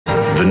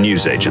The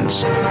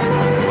newsagents.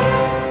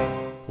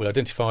 We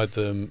identified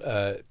them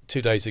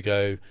 2 days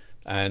ago,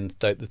 and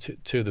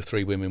two of the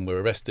three women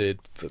were arrested.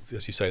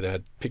 As you say, they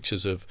had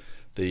pictures of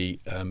the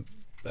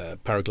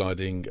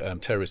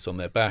paragliding terrorists on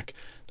their back.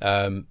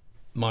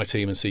 My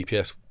team and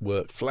CPS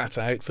worked flat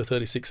out for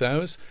 36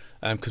 hours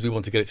because we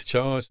want to get it to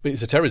charge. But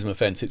it's a terrorism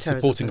offence. It's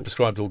supporting a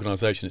prescribed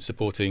organisation. It's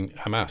supporting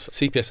Hamas.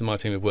 CPS and my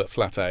team have worked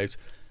flat out,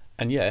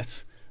 and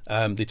yet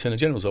the Attorney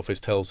General's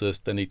office tells us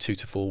they need 2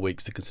 to 4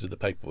 weeks to consider the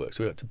paperwork.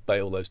 So we had to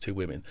bail those two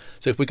women.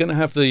 So if we're going to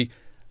have the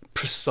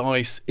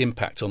precise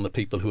impact on the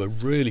people who are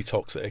really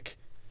toxic,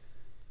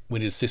 we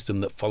need a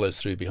system that follows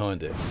through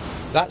behind it.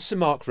 That's Sir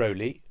Mark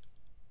Rowley,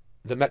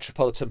 the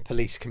Metropolitan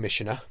Police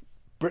Commissioner,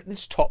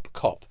 Britain's top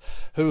cop,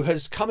 who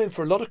has come in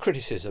for a lot of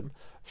criticism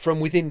from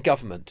within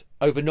government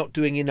over not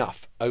doing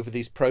enough over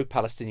these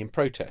pro-Palestinian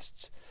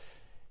protests.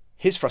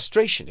 His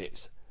frustration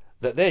is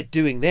that they're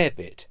doing their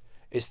bit,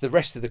 it's the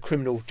rest of the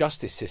criminal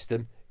justice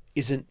system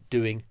isn't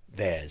doing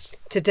theirs.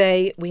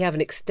 Today we have an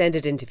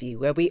extended interview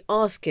where we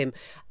ask him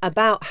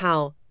about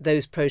how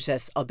those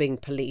protests are being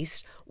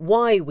policed,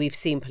 why we've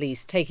seen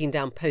police taking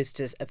down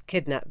posters of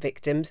kidnapped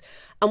victims,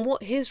 and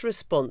what his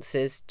response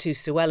is to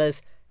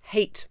Suella's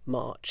hate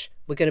march.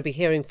 We're going to be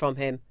hearing from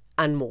him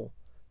and more.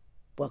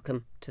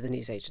 Welcome to the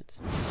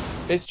Newsagents.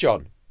 It's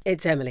John.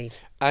 It's Emily.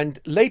 And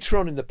later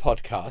on in the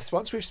podcast,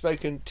 once we've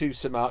spoken to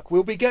Sir Mark,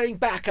 we'll be going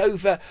back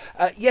over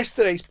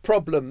yesterday's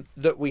problem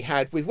that we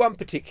had with one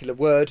particular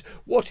word,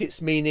 what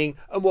its meaning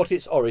and what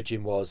its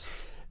origin was.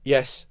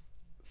 Yes,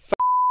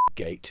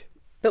 gate.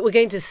 But we're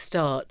going to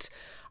start,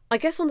 I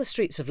guess, on the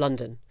streets of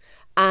London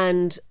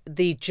and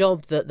the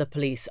job that the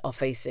police are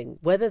facing,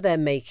 whether they're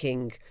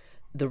making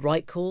the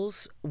right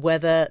calls,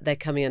 whether they're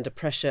coming under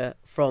pressure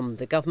from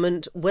the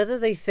government, whether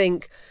they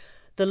think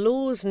the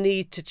laws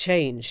need to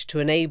change to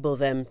enable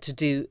them to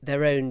do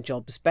their own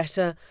jobs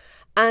better.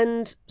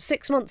 And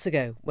 6 months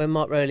ago, when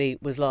Mark Rowley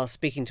was last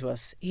speaking to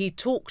us, he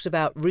talked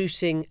about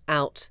rooting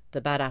out the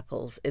bad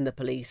apples in the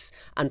police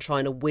and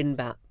trying to win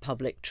back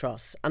public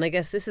trust. And I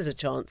guess this is a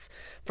chance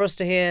for us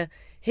to hear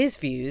his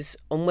views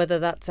on whether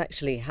that's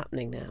actually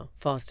happening now,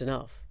 fast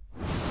enough.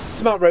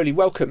 Sir Mark Rowley,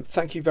 welcome.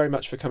 Thank you very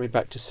much for coming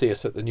back to see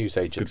us at the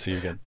Newsagents. Good to see you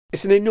again.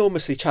 It's an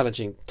enormously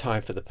challenging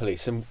time for the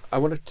police, and I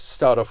wanted to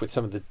start off with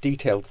some of the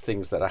detailed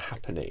things that are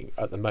happening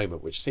at the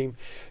moment, which seem,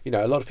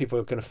 a lot of people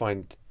are going to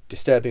find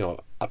disturbing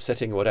or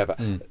upsetting or whatever.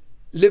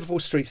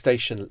 Liverpool Street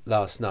Station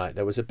last night,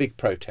 there was a big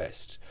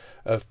protest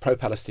of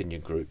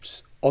pro-Palestinian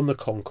groups on the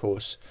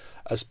concourse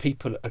as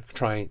people are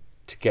trying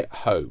to get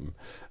home.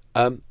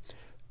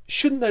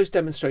 Shouldn't those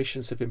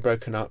demonstrations have been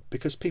broken up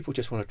because people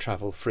just want to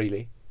travel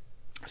freely?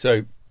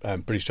 So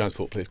British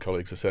Transport Police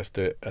colleagues assessed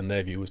it, and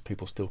their view was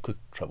people still could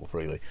travel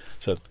freely.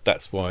 So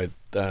that's why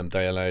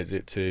they allowed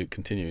it to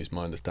continue, is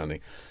my understanding.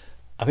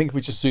 I think if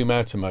we just zoom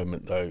out a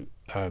moment, though,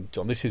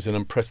 John, this is an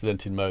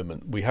unprecedented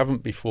moment. We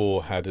haven't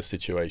before had a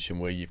situation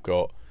where you've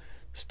got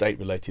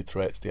state-related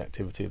threats, the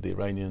activity of the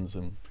Iranians,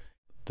 and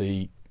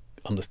the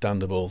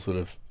understandable sort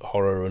of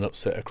horror and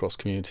upset across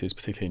communities,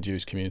 particularly in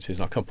Jewish communities.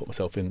 And I can't put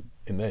myself in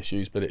their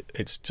shoes, but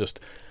it's just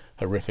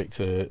horrific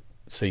to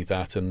see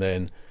that, and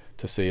then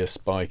to see a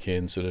spike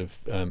in sort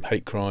of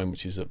hate crime,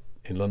 which is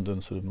in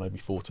London sort of maybe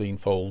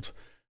 14-fold,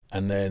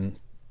 and then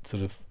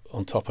sort of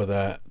on top of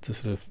that the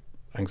sort of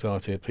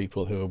anxiety of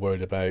people who are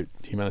worried about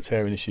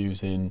humanitarian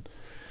issues in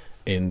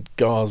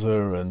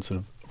Gaza, and sort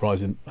of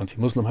rising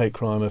anti-Muslim hate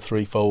crime are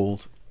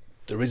threefold.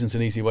 There isn't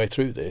an easy way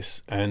through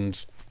this,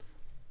 and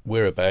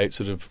we're about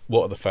sort of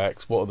what are the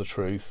facts, what are the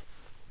truth,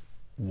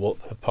 what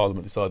have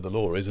Parliament decided the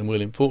law is, and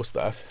we'll enforce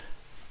that.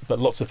 But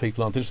lots of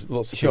people aren't interested.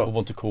 Lots of people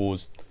want to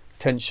cause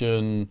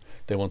tension.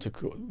 Or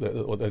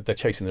they're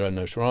chasing their own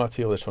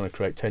notoriety, or they're trying to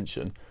create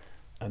tension,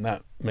 and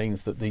that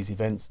means that these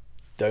events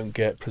don't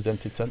get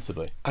presented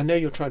sensibly. I know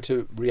you're trying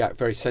to react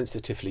very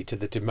sensitively to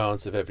the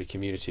demands of every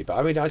community, but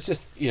I mean, I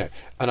just, and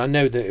I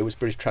know that it was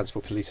British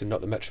Transport Police and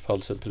not the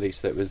Metropolitan Police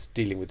that was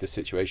dealing with the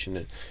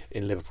situation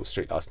in Liverpool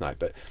Street last night.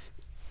 But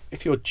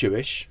if you're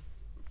Jewish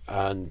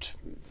and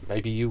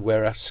maybe you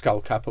wear a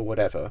skull cap or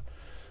whatever,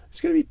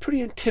 it's going to be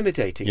pretty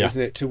intimidating,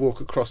 isn't it, to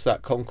walk across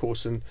that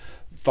concourse and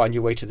find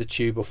your way to the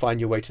tube or find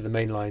your way to the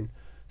mainline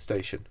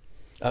station?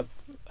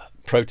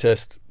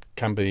 Protest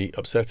can be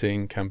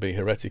upsetting, can be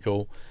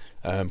heretical,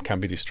 can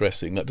be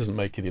distressing. That doesn't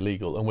make it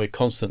illegal, and we're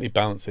constantly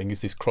balancing,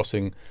 is this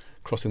crossing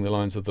the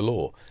lines of the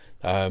law?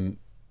 And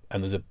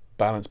there's a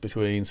balance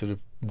between sort of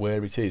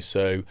where it is.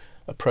 So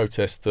a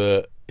protest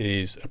that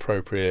is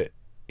appropriate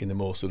in a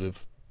more sort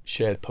of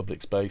shared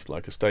public space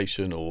like a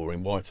station or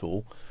in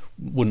Whitehall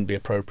wouldn't be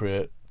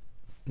appropriate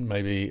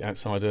maybe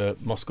outside a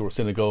mosque or a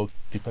synagogue,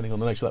 depending on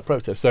the nature of that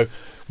protest. So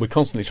we're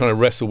constantly trying to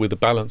wrestle with the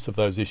balance of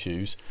those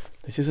issues.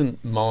 This isn't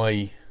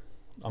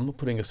I'm not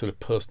putting a sort of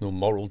personal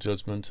moral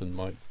judgment, and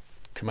my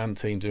command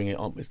team doing it.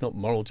 It's not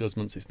moral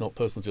judgments, it's not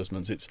personal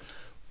judgments, it's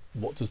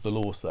what does the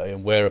law say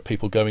and where are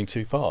people going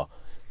too far?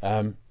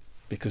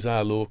 Because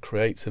our law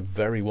creates a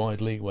very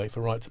wide leeway for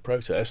right to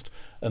protest,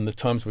 and the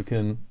times we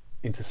can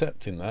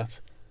intercept in that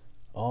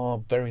are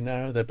very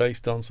narrow. They're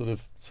based on sort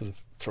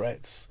of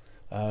threats,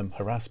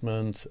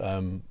 harassment,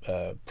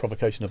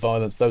 provocation of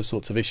violence, those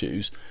sorts of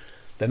issues,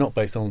 they're not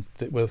based on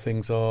whether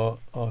things are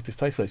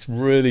distasteful. It's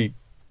really,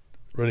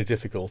 really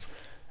difficult.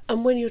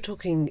 And when you're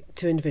talking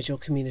to individual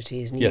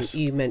communities, and Yes.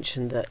 you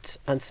mentioned that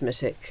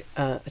anti-Semitic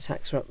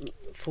attacks were up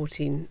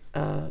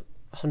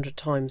 1,400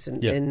 times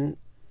in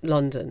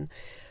London,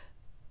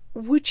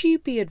 would you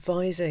be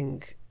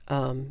advising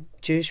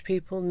Jewish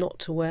people not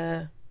to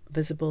wear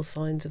visible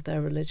signs of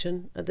their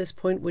religion at this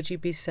point? Would you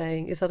be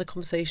saying, is that a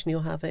conversation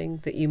you're having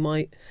that you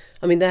might,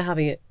 I mean, they're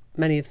having it,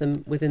 many of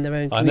them within their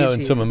own communities. I know,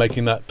 and some are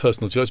making that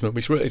personal judgment,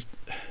 which really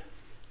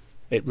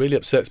it really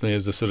upsets me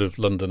as a sort of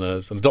Londoner,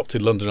 as an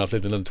adopted Londoner. I've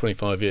lived in London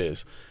 25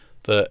 years,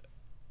 that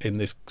in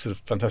this sort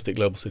of fantastic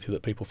global city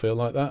that people feel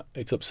like that.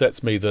 It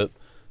upsets me that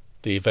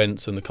the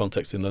events and the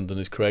context in London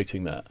is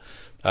creating that.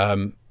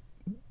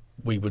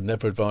 We would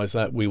never advise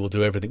that. We will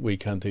do everything we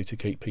can do to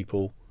keep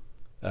people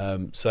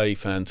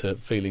safe and to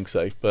feeling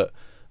safe. But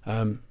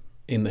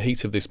in the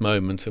heat of this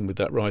moment, and with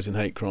that rise in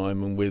hate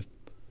crime, and with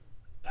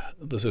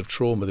the sort of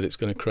trauma that it's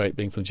going to create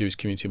being from the Jewish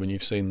community, when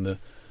you've seen the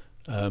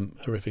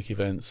horrific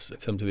events in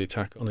terms of the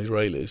attack on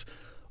Israelis,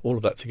 all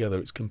of that together,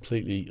 it's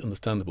completely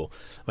understandable.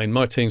 I mean,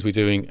 my teams, we're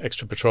doing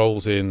extra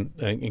patrols in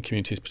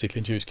communities,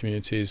 particularly in Jewish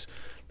communities.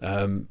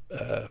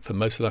 For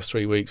most of the last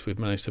 3 weeks, we've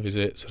managed to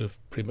visit sort of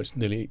pretty much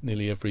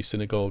nearly every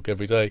synagogue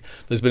every day.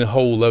 There's been a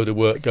whole load of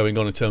work going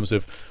on in terms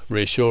of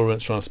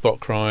reassurance, trying to spot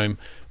crime.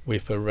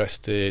 We've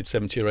arrested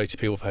 70 or 80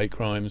 people for hate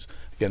crimes.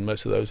 Again,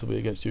 most of those will be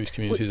against Jewish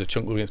communities, a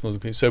chunk will be against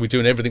Muslim communities. So we're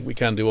doing everything we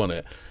can do on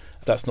it.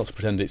 That's not to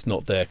pretend it's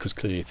not there, because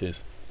clearly it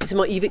is. Sir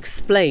Mark, you've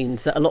explained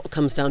that a lot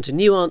comes down to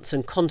nuance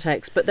and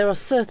context, but there are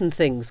certain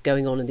things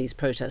going on in these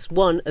protests.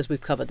 One, as we've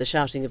covered, the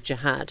shouting of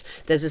jihad.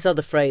 There's this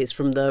other phrase,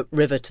 from the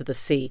river to the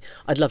sea.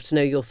 I'd love to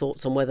know your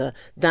thoughts on whether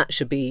that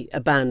should be a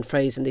banned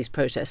phrase in these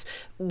protests.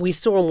 We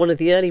saw on one of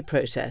the early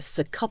protests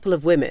a couple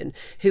of women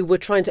who were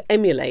trying to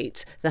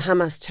emulate the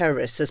Hamas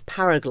terrorists as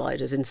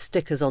paragliders in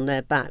stickers on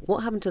their back.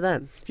 What happened to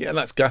them? Yeah,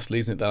 that's ghastly,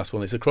 isn't it, the last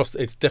one?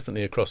 It's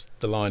definitely across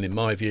the line, in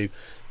my view.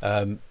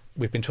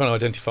 We've been trying to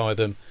identify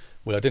them.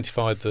 We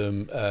identified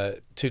them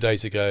 2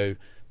 days ago,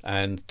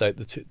 and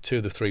two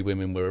of the three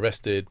women were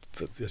arrested.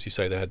 As you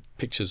say, they had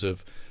pictures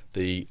of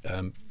the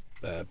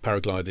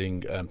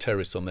paragliding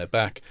terrorists on their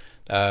back.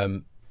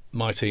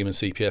 My team and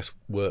CPS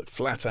worked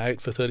flat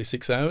out for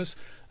 36 hours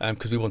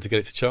because we want to get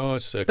it to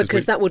charge.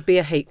 Because that would be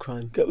a hate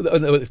crime.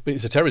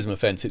 It's a terrorism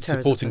offence. It's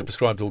supporting a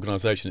prescribed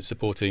organisation. It's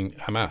supporting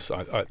Hamas,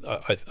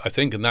 I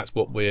think, and that's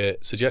what we're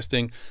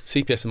suggesting.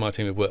 CPS and my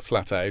team have worked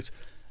flat out,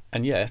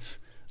 and yet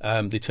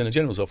the Attorney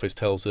General's office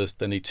tells us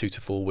they need 2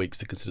 to 4 weeks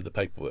to consider the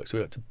paperwork. So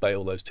we have to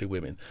bail those two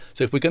women.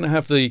 So if we're going to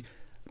have the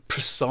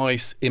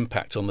precise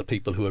impact on the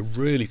people who are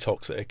really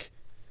toxic,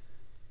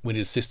 we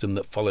need a system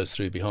that follows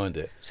through behind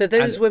it. So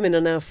those women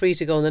are now free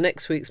to go on the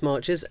next week's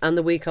marches, and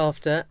the week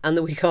after, and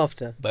the week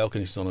after. Bail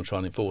conditions on and try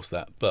and enforce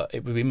that. But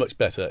it would be much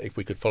better if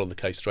we could follow the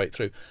case straight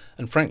through.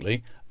 And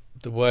frankly,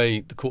 the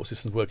way the court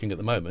system's working at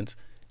the moment,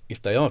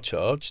 if they are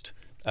charged,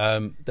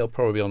 they'll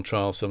probably be on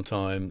trial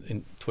sometime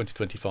in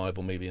 2025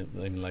 or maybe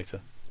even later.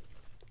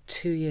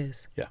 2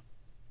 years? Yeah.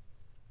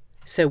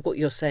 So what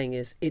you're saying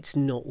is it's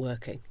not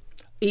working.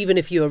 Even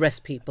if you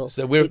arrest people,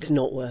 it's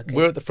not working.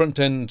 We're at the front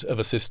end of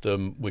a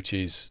system which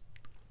is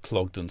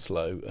clogged and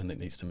slow, and it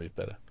needs to move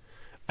better.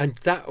 And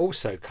that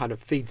also kind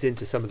of feeds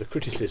into some of the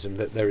criticism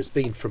that there has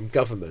been from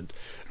government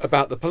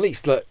about the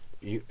police. Look,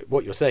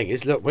 what you're saying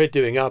is, look, we're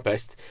doing our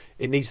best.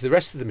 It needs the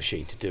rest of the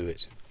machine to do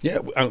it. Yeah,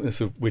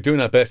 so we're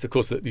doing our best. Of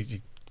course,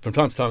 from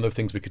time to time, there are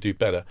things we could do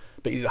better.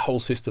 But it's a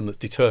whole system that's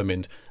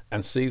determined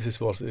and sees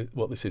this what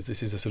this is.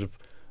 This is a sort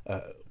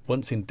of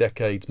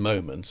once-in-decades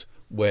moment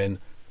when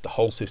the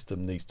whole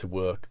system needs to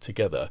work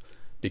together,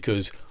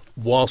 because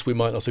whilst we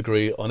might not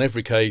agree on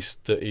every case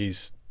that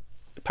is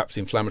perhaps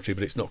inflammatory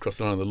but it's not across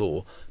the line of the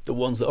law, the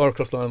ones that are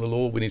across the line of the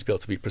law, we need to be able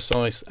to be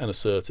precise and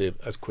assertive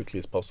as quickly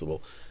as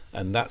possible.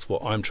 And that's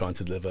what I'm trying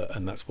to deliver,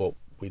 and that's what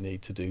we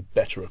need to do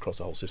better across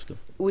the whole system.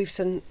 We've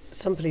seen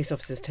some police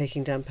officers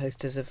taking down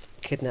posters of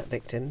kidnapped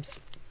victims,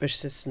 British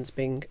citizens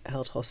being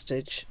held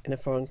hostage in a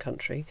foreign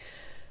country.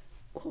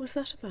 What was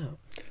that about?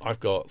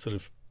 I've got sort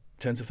of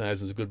tens of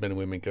thousands of good men and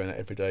women going out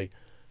every day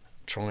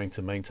trying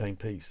to maintain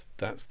peace.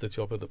 That's the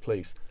job of the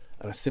police.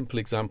 And a simple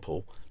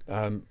example,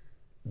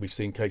 we've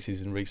seen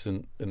cases in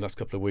the last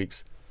couple of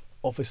weeks,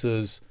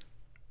 officers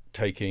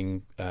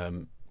taking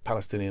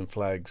Palestinian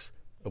flags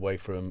away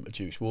from a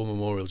Jewish war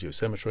memorial, Jewish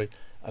cemetery,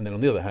 and then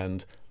on the other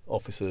hand,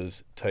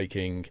 officers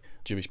taking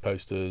Jewish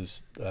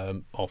posters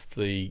off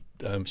the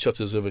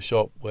shutters of a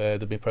shop where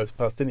there've been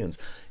pro-Palestinians.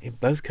 In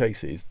both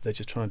cases, they're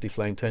just trying to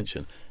deflame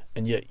tension,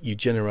 and yet you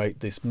generate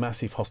this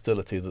massive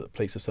hostility that the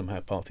police are somehow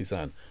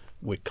partisan.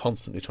 We're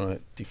constantly trying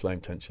to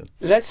deflame tension.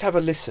 Let's have a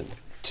listen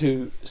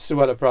to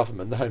Suella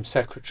Braverman, the Home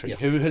Secretary,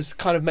 who has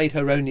kind of made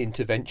her own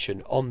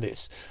intervention on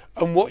this,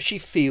 and what she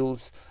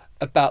feels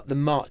about the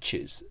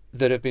marches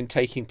that have been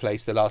taking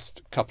place the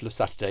last couple of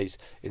Saturdays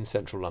in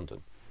central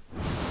London.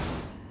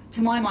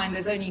 To my mind,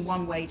 there's only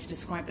one way to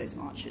describe those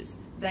marches.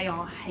 They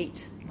are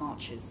hate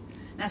marches.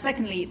 Now,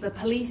 secondly, the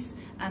police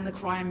and the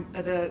Crown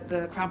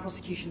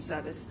Prosecution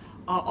Service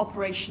are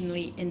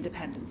operationally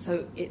independent,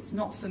 so it's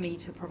not for me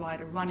to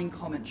provide a running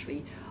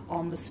commentary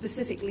on the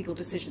specific legal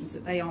decisions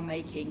that they are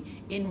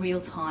making in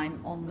real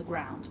time on the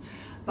ground.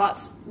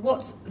 But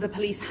what the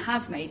police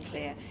have made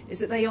clear is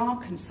that they are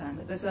concerned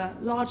that there's a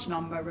large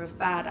number of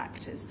bad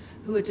actors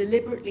who are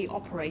deliberately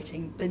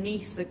operating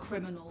beneath the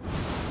criminal.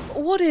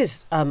 What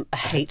is a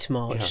hate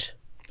march?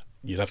 Yeah.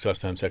 You'd have to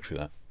ask the Home Secretary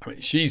that. I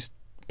mean, she's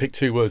picked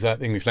two words out of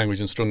the English language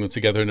and strung them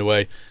together in a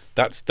way.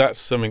 That's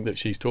something that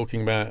she's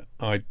talking about.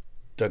 I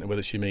don't know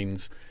whether she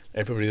means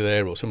everybody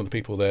there or some of the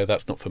people there.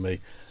 That's not for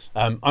me.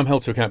 I'm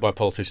held to account by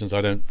politicians.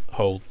 I don't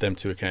hold them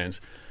to account.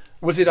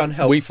 Was it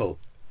unhelpful?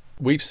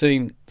 We've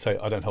seen, say,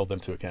 I don't hold them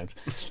to account.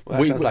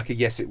 Well, that sounds like a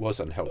yes, it was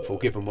unhelpful,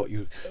 given what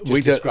you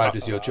just described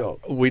as your job.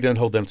 We don't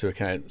hold them to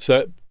account.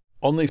 So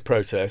on these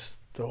protests,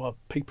 there are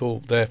people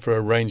there for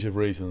a range of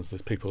reasons.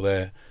 There's people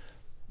there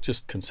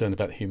just concerned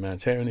about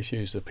humanitarian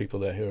issues. There are people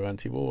there who are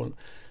anti-war.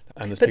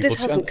 But this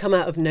hasn't come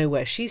out of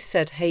nowhere. She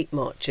said hate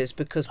marches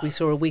because we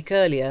saw a week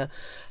earlier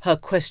her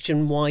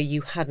question why you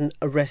hadn't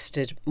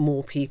arrested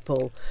more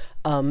people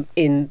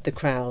in the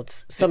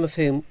crowds, some of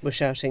whom were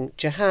shouting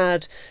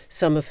jihad,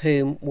 some of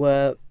whom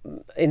were,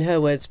 in her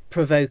words,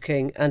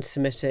 provoking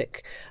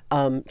anti-Semitic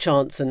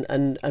chants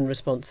and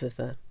responses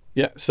there.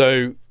 Yeah,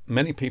 so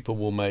many people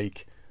will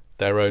make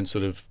their own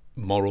sort of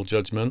moral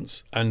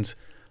judgments. And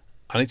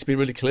I need to be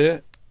really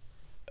clear,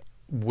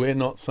 we're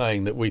not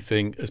saying that we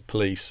think as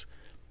police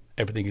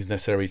everything is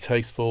necessarily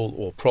tasteful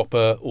or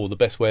proper or the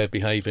best way of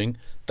behaving.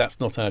 That's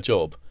not our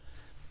job.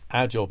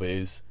 Our job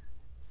is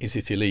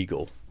it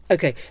illegal?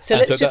 Okay, so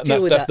let's just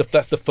deal with that.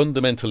 That's the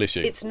fundamental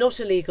issue. It's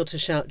not illegal to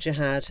shout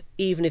jihad,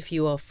 even if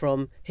you are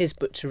from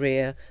Hizb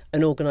ut-Tahrir,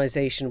 an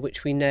organisation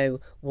which we know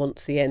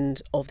wants the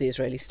end of the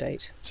Israeli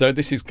state. So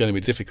this is going to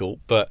be difficult,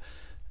 but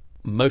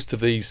most of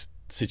these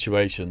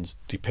situations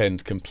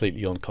depend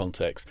completely on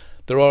context.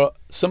 There are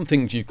some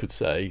things you could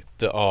say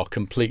that are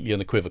completely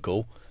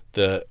unequivocal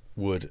that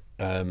would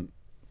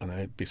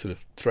be sort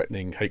of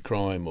threatening hate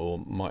crime or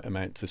might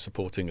amount to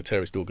supporting a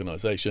terrorist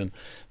organisation.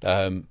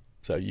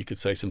 So you could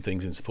say some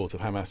things in support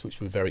of Hamas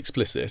which were very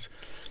explicit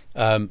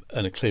and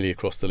are clearly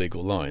across the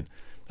legal line.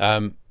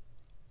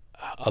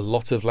 A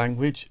lot of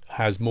language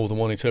has more than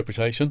one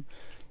interpretation,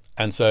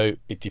 and so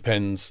it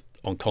depends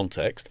on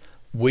context.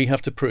 We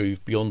have to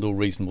prove beyond all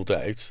reasonable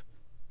doubt.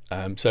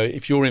 So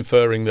if you're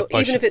inferring that...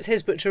 Well, even if it's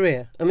Hizb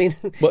ut-Tahrir, I mean,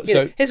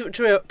 Hizb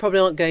ut-Tahrir probably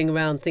aren't going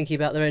around thinking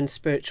about their own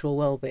spiritual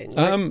well-being.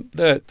 Right?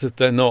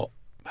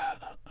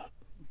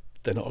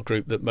 They're not a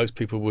group that most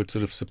people would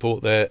sort of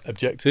support their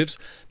objectives.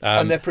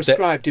 And they're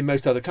prescribed in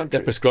most other countries.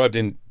 They're prescribed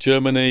in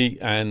Germany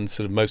and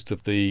sort of most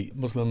of the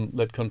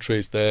Muslim-led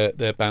countries. They're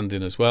banned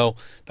in as well.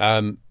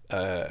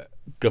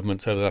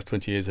 Governments over the last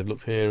 20 years have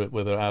looked here at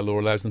whether our law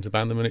allows them to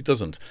ban them, and it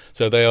doesn't.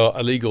 So they are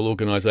a legal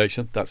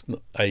organisation. That's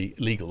not a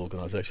legal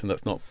organisation.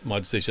 That's not my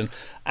decision.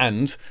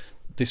 And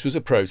this was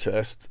a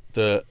protest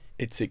that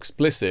its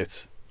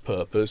explicit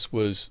purpose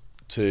was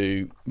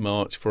to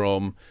march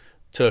from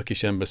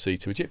Turkish embassy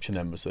to Egyptian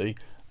embassy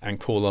and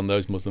call on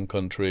those Muslim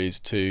countries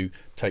to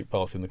take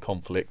part in the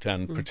conflict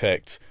and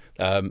protect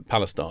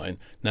Palestine.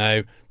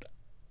 Now,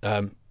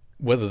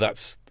 whether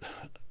that's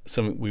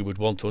something we would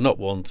want or not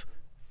want,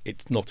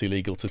 it's not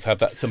illegal to have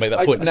that, to make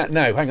that point.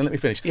 Now, hang on, let me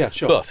finish. Yeah,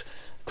 sure. But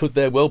could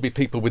there well be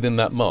people within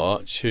that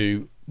march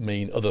who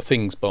mean other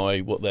things by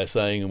what they're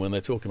saying and when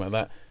they're talking about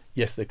that?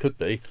 Yes, there could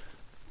be.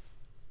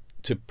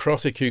 To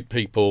prosecute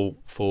people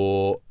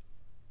for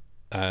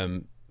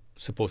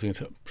supporting a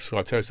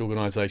prescribed terrorist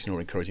organisation or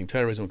encouraging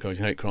terrorism or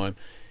encouraging hate crime,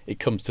 it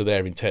comes to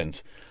their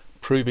intent.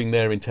 Proving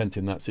their intent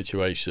in that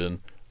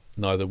situation,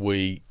 neither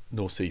we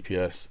nor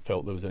CPS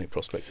felt there was any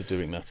prospect of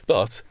doing that.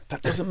 But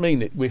that doesn't mean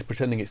that we're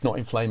pretending it's not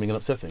inflaming and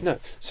upsetting. No.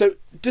 So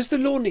does the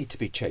law need to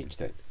be changed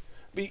then?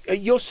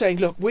 You're saying,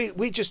 look,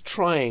 we're just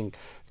trying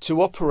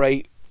to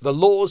operate the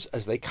laws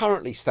as they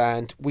currently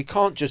stand. We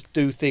can't just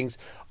do things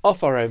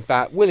off our own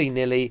bat,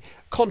 willy-nilly.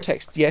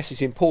 Context, yes,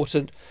 is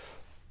important,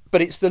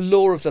 but it's the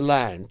law of the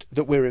land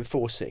that we're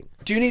enforcing.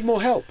 Do you need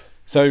more help?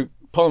 So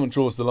Parliament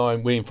draws the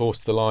line, we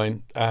enforce the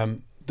line.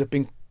 There've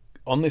been,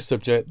 on this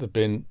subject, there've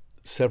been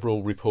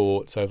several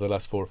reports over the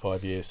last 4 or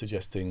 5 years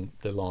suggesting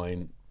the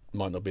line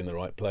might not be in the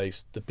right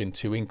place. There've been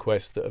 2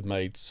 inquests that have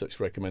made such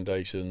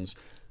recommendations.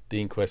 The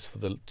inquest for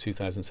the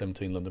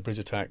 2017 London Bridge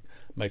attack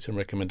made some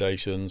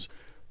recommendations.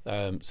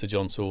 Sir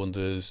John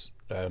Saunders'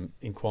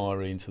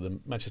 inquiry into the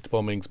Manchester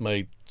bombings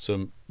made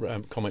some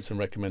comments and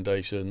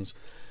recommendations.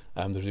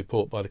 There's a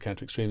report by the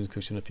Counter-Extremism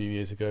Commission a few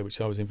years ago, which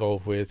I was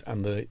involved with,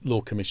 and the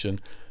Law Commission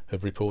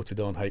have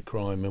reported on hate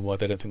crime and why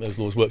they don't think those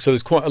laws work. So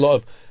there's quite a lot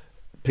of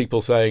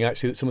people saying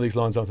actually that some of these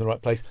lines aren't in the right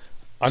place.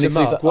 So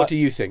Mark, what do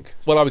you think?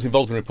 Well, I was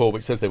involved in a report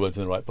which says they weren't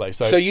in the right place.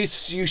 So you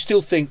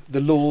still think the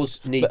laws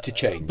need to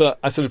change? But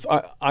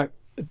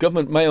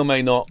government may or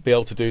may not be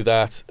able to do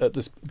that.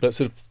 But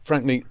sort of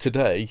frankly,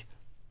 today,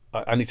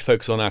 I need to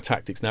focus on our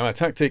tactics. Now, our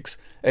tactics,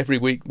 every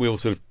week we'll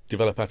sort of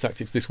develop our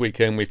tactics. This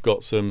weekend we've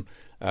got some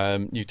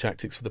new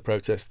tactics for the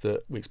protest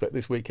that we expect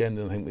this weekend,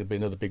 and I think there'll be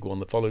another big one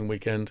the following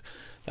weekend.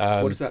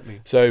 What does that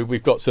mean? So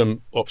we've got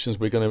some options.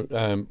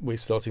 We're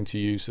starting to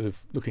use, sort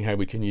of looking how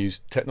we can use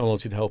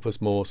technology to help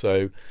us more.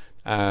 So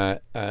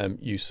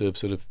use of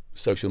sort of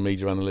social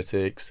media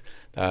analytics,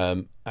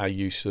 our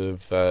use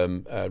of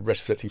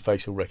retrospective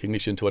facial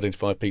recognition to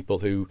identify people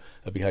who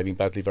are behaving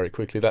badly very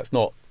quickly. That's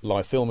not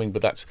live filming,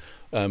 but that's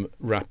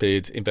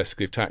rapid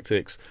investigative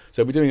tactics.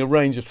 So we're doing a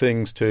range of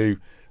things to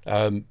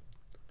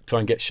try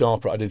and get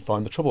sharper at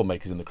identifying the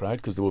troublemakers in the crowd,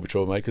 because there will be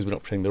troublemakers, we're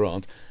not pretending there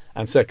aren't.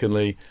 And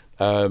secondly,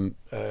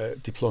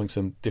 deploying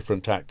some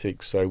different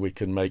tactics so we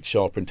can make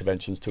sharper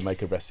interventions to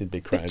make arrests in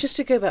big crowds. But just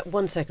to go back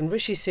 1 second,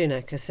 Rishi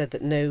Sunak has said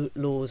that no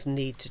laws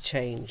need to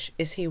change.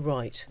 Is he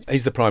right?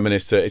 He's the Prime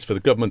Minister. It's for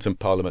the government and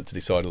Parliament to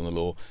decide on the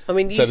law. I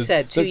mean, you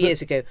said 2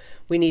 years ago,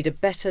 we need a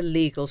better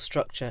legal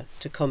structure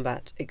to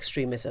combat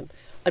extremism.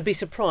 I'd be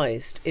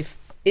surprised if,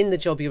 in the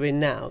job you're in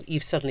now,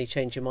 you've suddenly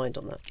changed your mind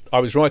on that. I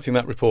was writing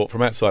that report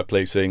from outside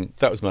policing.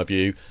 That was my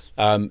view.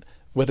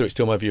 Whether it's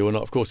still my view or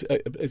not, of course,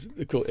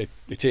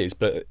 it is,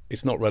 but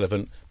it's not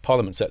relevant.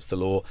 Parliament sets the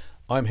law.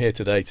 I'm here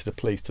today to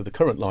police to the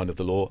current line of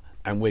the law,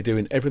 and we're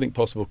doing everything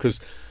possible because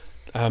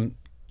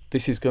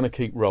this is going to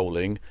keep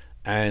rolling,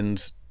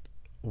 and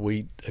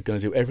we are going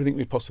to do everything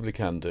we possibly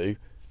can do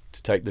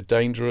to take the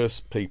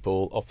dangerous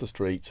people off the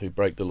street who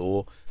break the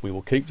law. We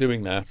will keep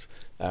doing that.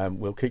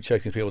 We'll keep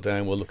chasing people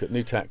down. We'll look at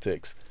new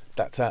tactics.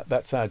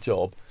 That's our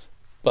job,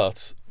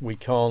 but we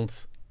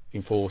can't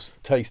enforce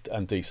taste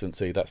and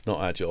decency. That's not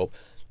our job.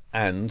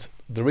 And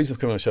the reason for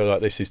coming on a show like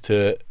this is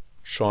to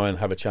try and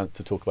have a chance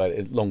to talk about it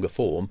in longer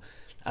form,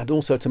 and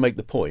also to make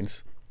the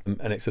point,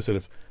 and it's a sort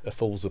of a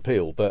fool's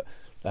appeal, but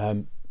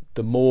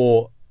the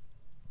more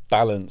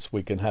balance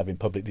we can have in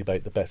public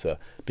debate, the better,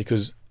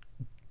 because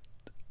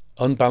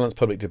unbalanced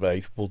public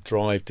debate will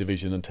drive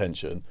division and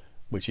tension,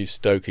 which is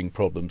stoking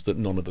problems that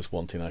none of us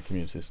want in our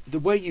communities. The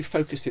way you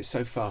focused it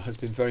so far has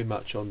been very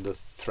much on the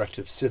threat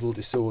of civil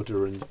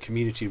disorder and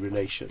community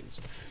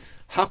relations.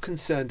 How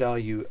concerned are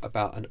you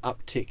about an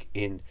uptick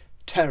in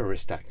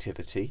terrorist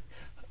activity,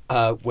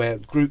 where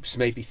groups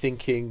may be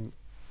thinking,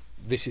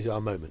 this is our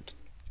moment?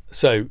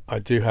 So I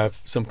do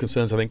have some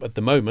concerns. I think at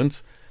the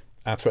moment,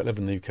 our threat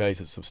level in the UK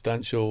is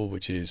substantial,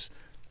 which is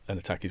an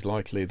attack is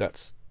likely.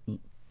 That's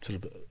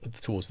sort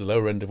of towards the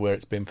lower end of where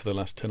it's been for the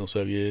last 10 or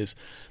so years.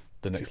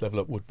 The next level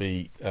up would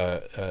be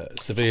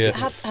severe.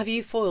 Have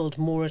you foiled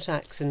more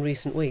attacks in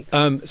recent weeks?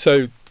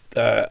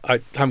 I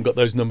haven't got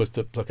those numbers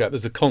to pluck out.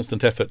 There's a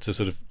constant effort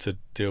to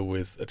deal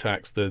with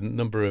attacks. The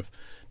number of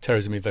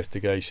terrorism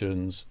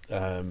investigations.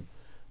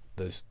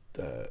 There's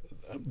a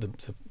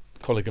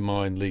colleague of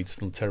mine leads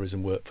on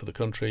terrorism work for the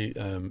country,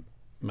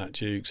 Matt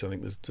Dukes. I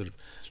think there's sort of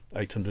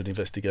 800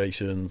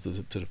 investigations. There's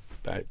sort of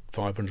about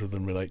 500 of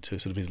them relate to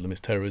sort of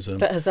Islamist terrorism.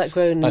 But has that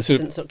grown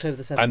since October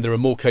the 7th? And there are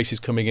more cases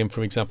coming in,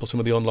 for example, some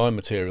of the online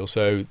material.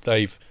 So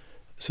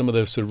some of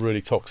the sort of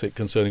really toxic,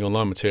 concerning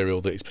online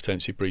material that is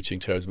potentially breaching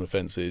terrorism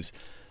offences,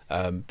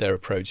 they're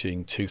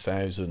approaching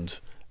 2,000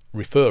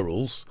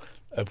 referrals,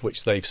 of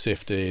which they've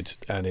sifted,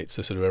 and it's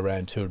a sort of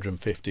around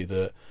 250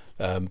 that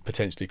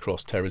potentially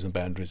cross terrorism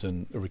boundaries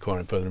and are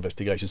requiring further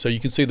investigation. So you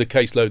can see the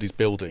caseload is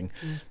building.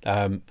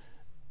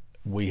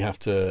 We have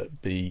to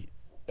be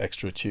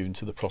extra attuned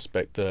to the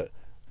prospect that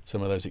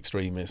some of those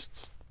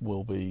extremists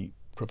will be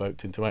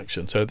provoked into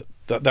action. So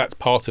that's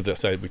part of it.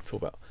 So we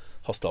talk about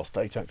hostile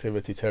state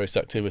activity, terrorist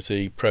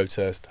activity,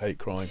 protest, hate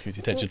crime,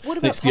 community tension.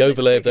 It's the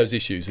overlay of those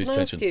issues is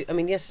tension.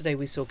 Yesterday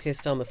we saw Keir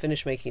Starmer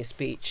finish making a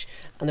speech,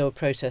 and there were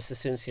protests as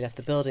soon as he left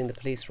the building. The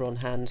police were on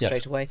hand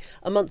straight away.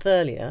 A month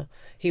earlier,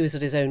 he was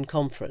at his own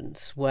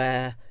conference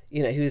where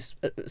he was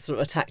sort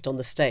of attacked on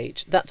the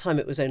stage. That time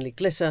it was only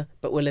glitter,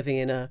 but we're living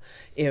in an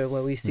era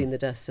where we've seen the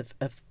deaths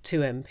of 2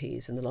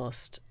 MPs in the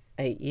last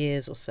 8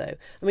 years or so.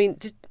 I mean,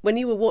 when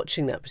you were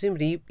watching that,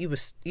 presumably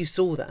you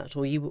saw that,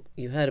 or you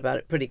heard about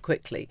it pretty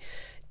quickly.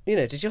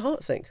 Did your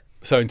heart sink?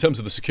 So in terms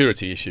of the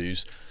security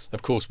issues,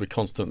 of course, we're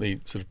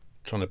constantly sort of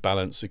trying to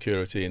balance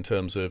security in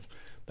terms of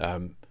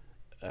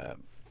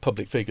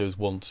public figures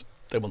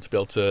they want to be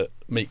able to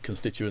meet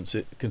constituents.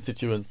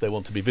 They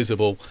want to be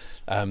visible.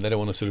 They don't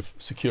want a sort of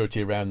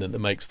security around them that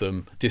makes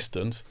them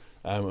distant.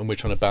 And we're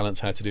trying to balance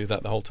how to do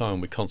that the whole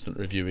time. We're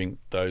constantly reviewing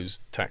those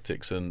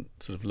tactics and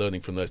sort of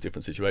learning from those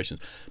different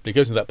situations. But it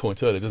goes to that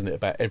point earlier, doesn't it,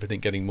 about everything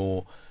getting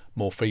more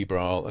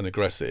febrile and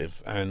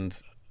aggressive. And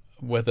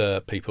whether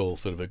people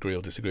sort of agree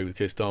or disagree with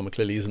Keir Starmer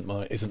clearly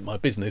isn't my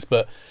business.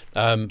 But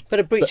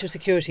a breach of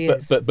security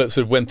is. But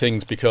sort of when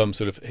things become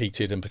sort of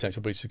heated and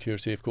potential breach of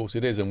security, of course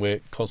it is. And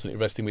we're constantly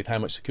wrestling with how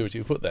much security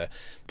we put there.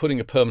 Putting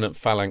a permanent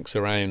phalanx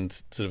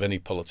around sort of any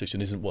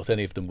politician isn't what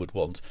any of them would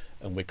want.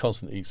 And we're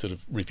constantly sort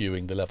of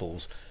reviewing the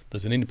levels.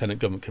 There's an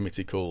independent government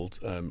committee called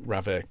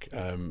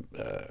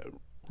RAVEC,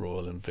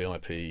 Royal and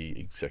VIP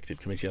Executive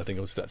Committee, I think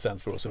that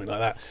stands for, or something like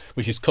that,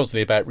 which is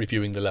constantly about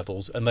reviewing the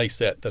levels, and they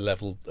set the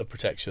level of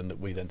protection that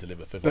we then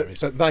deliver for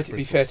various. But might it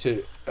be fair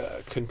to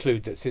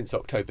conclude that since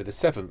October the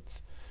 7th,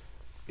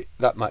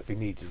 that might be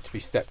needed to be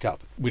stepped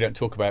up. We don't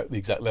talk about the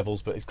exact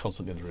levels, but it's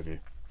constantly under review.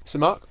 So,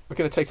 Mark, we're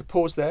going to take a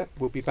pause there.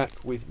 We'll be back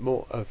with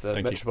more of the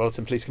Thank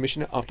Metropolitan Police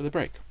Commissioner after the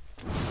break.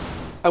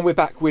 And we're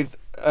back with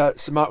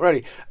Sir Mark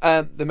Rowley,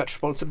 the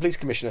Metropolitan Police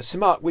Commissioner. Sir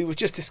Mark, we were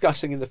just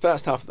discussing in the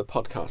first half of the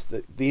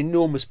podcast the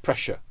enormous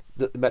pressure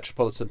that the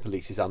Metropolitan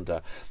Police is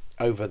under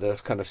over the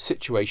kind of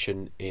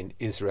situation in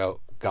Israel,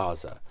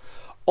 Gaza.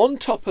 On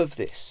top of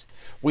this,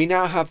 we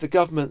now have the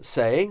government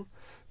saying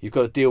you've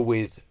got to deal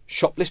with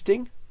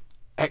shoplifting,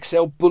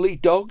 XL bully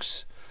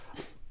dogs,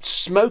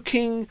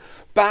 smoking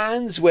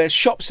bans where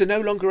shops are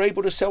no longer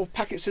able to sell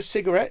packets of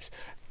cigarettes.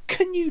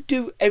 Can you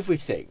do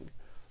everything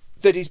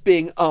that is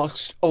being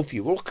asked of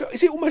you? Or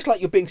is it almost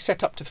like you're being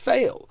set up to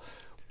fail?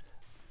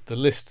 The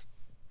list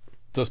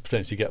does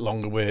potentially get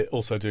longer. We're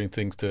also doing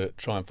things to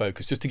try and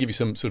focus. Just to give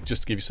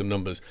you some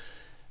numbers,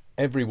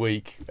 every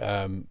week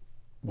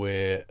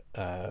we're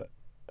sort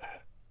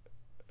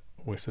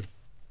of,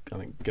 I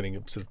think, getting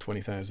sort of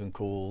 20,000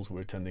 calls.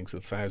 We're attending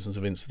sort of thousands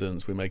of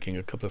incidents. We're making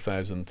a couple of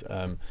thousand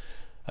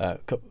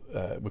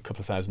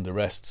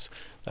arrests.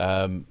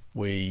 I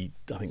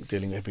think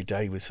dealing every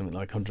day with something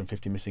like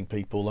 150 missing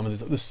people. I mean,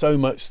 there's so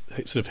much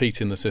sort of heat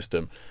in the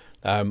system.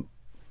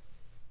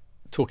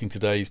 Talking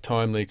today is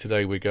timely.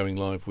 Today we're going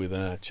live with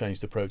a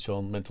changed approach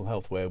on mental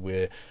health, where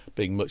we're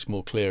being much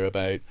more clear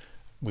about,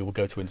 we will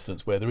go to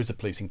incidents where there is a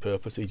policing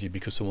purpose, e.g.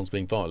 because someone's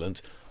being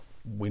violent.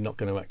 We're not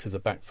going to act as a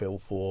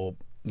backfill for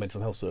mental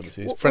health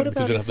services. What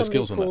about if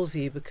somebody calls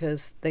you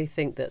because they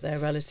think that their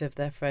relative,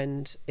 their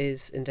friend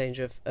is in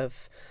danger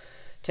of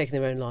taking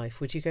their own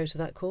life? Would you go to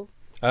that call?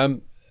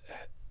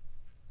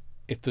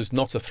 If there's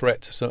not a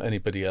threat to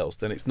anybody else,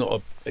 then it's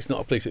not a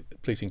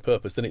policing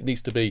purpose. Then it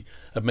needs to be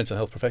a mental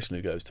health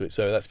professional who goes to it.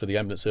 So that's for the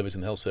ambulance service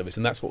and the health service,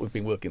 and that's what we've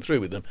been working through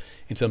with them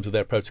in terms of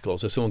their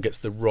protocols, so someone gets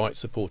the right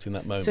support in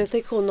that moment. So if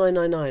they call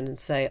 999 and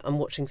say, I'm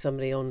watching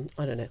somebody on,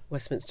 I don't know,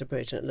 Westminster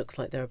Bridge, and it looks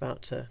like they're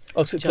about to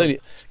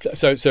jump.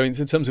 So in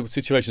terms of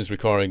situations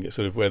requiring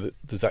sort of where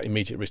there's that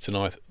immediate risk to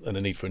life and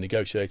a need for a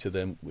negotiator,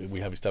 then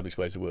we have established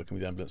ways of working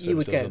with the ambulance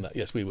services on that.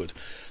 Yes, we would.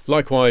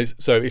 Likewise,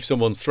 so if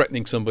someone's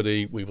threatening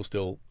somebody, we will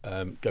still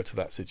go to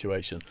that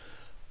situation.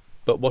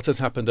 But what has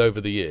happened over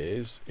the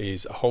years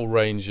is a whole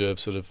range of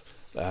sort of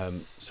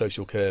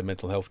social care,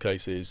 mental health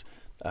cases.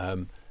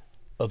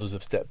 Others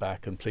have stepped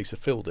back and police have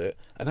filled it.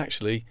 And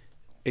actually,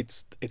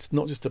 it's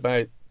not just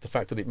about the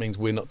fact that it means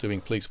we're not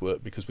doing police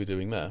work because we're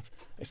doing that.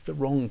 It's the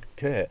wrong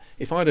care.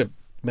 If I had a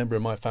member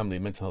of my family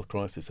in mental health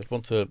crisis, I'd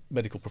want a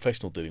medical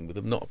professional dealing with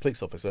them, not a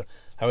police officer,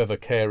 however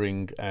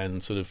caring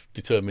and sort of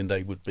determined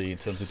they would be in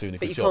terms of doing a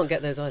good job. But you can't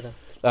get those either.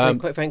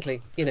 Quite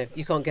frankly,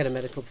 you can't get a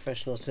medical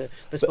professional to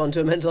respond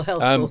to a mental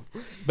health call.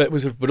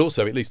 But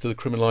also it leads to the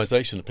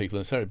criminalisation of people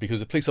in this area,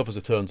 because if a police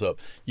officer turns up,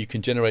 you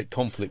can generate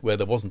conflict where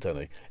there wasn't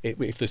any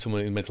if there's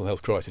someone in mental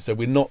health crisis. So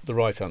we're not the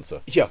right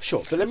answer. Yeah,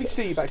 sure. But let me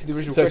steer you back to the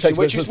original question,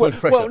 which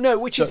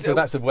is so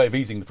that's a way of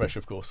easing the pressure,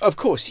 of course. Of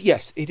course,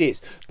 yes, it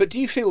is. But do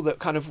you feel that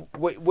kind of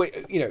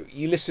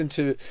you listen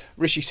to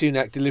Rishi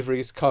Sunak delivering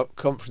his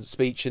conference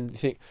speech and you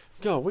think,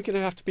 God, we're going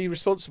to have to be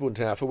responsible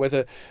now for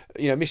whether,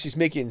 Mrs.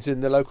 Miggins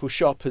in the local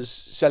shop is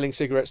selling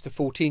cigarettes to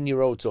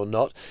 14-year-olds or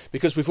not,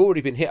 because we've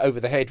already been hit over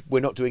the head.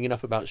 We're not doing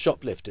enough about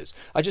shoplifters.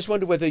 I just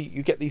wonder whether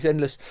you get these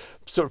endless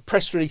sort of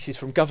press releases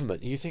from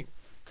government and you think,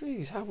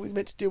 geez, how are we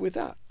meant to deal with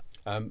that?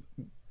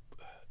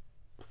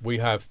 We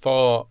have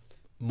far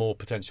more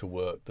potential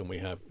work than we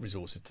have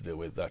resources to deal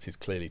with. That is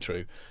clearly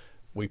true.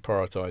 We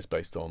prioritise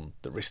based on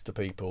the risk to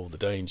people, the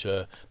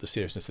danger, the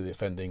seriousness of the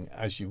offending,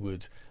 as you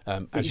would.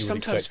 But you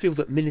sometimes feel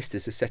that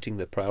ministers are setting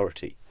the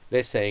priority.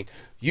 They're saying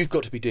you've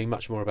got to be doing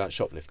much more about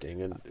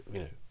shoplifting, and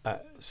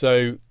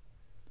So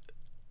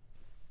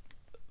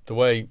the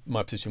way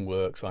my position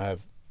works, I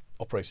have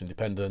operation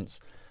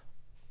independence.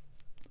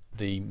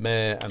 The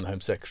mayor and the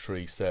Home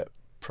Secretary set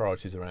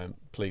priorities around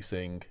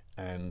policing,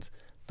 and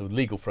the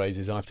legal phrase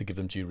is I have to give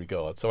them due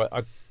regard. So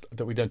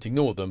we don't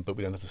ignore them, but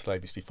we don't have to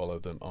slavishly follow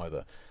them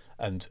either.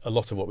 And a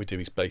lot of what we do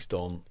is based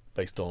on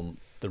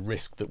the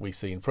risk that we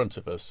see in front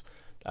of us.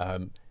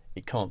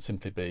 It can't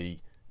simply be,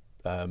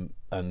 and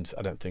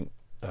I don't think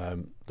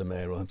the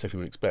mayor or Home Secretary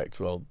would expect,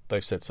 well,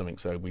 they've said something,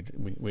 so we're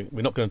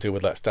not going to deal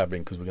with that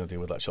stabbing because we're going to deal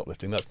with that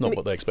shoplifting. That's not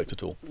what they expect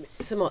at all.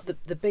 So, Mark,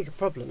 the bigger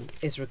problem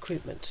is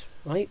recruitment,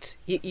 right?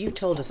 You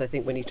told us, I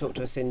think, when you talked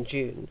to us in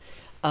June,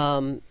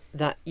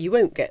 that you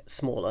won't get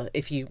smaller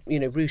if you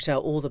root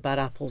out all the bad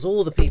apples,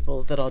 all the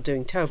people that are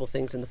doing terrible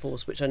things in the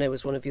force, which I know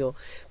was one of your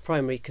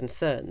primary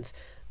concerns.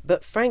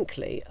 But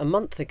frankly, a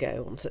month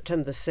ago, on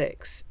September the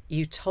 6th,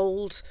 you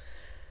told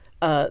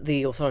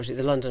the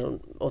London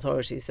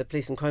authorities, the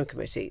Police and Crime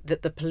Committee,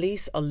 that the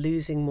police are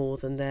losing more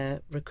than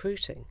they're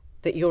recruiting,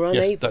 that you're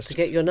unable to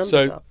get your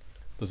numbers up.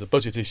 There's a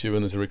budget issue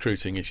and there's a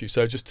recruiting issue.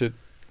 So just to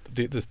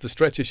the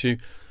stretch issue,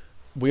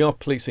 we are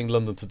policing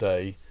London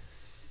today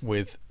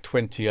with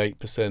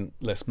 28%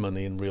 less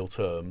money in real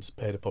terms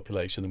per head of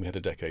population than we had a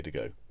decade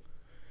ago.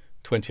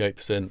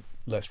 28%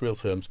 less real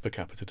terms per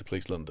capita to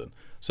police London.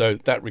 So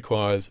that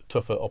requires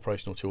tougher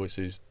operational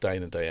choices day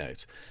in and day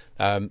out.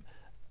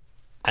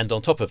 And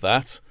on top of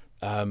that,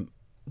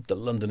 the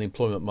London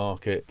employment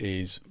market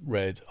is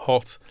red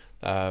hot.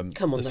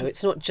 Come on, though,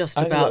 it's not just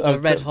about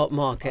the red-hot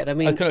market. I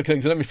mean...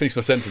 let me finish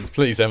my sentence,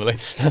 please, Emily.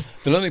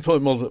 The London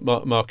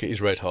employment market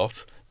is red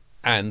hot,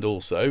 and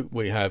also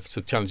we have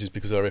some challenges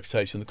because of our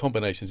reputation. The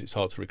combination is it's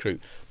hard to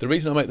recruit. The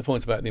reason I make the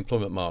point about the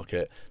employment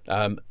market,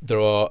 there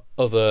are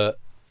other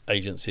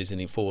agencies in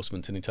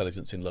enforcement and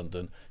intelligence in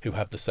London who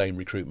have the same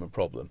recruitment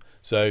problem.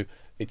 So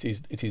it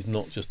is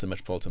not just a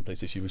Metropolitan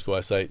Police issue, which is why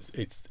I say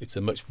it's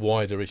a much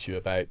wider issue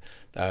about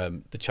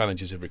the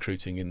challenges of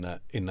recruiting in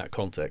that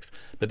context.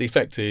 But the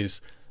effect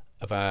is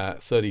of our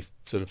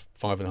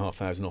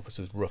 5,500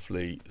 officers,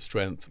 roughly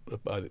strength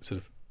by the sort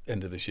of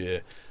end of this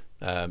year,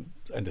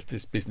 end of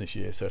this business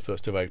year, so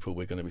 1st of April,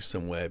 we're going to be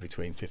somewhere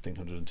between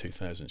 1,500 and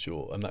 2,000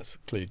 short, and that's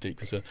clearly deep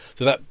concern.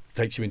 So that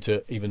takes you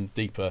into even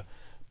deeper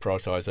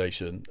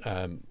prioritisation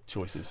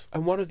choices.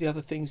 And one of the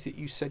other things that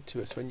you said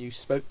to us when you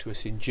spoke to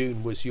us in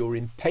June was your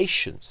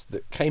impatience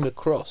that came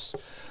across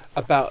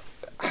about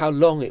how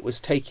long it was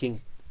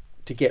taking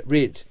to get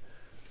rid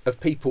of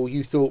people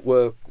you thought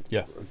were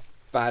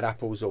bad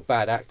apples or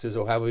bad actors,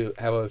 or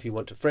however you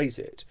want to phrase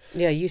it.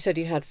 Yeah, you said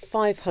you had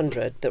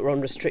 500 that were on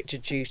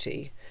restricted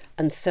duty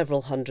and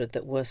several hundred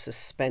that were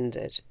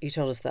suspended. You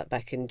told us that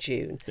back in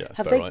June. Yeah, that's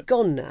have they right.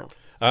 gone now?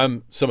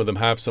 Some of them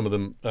have, some of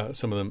them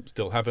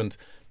still haven't.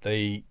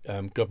 The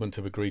government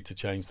have agreed to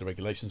change the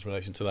regulations in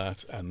relation to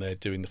that, and they're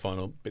doing the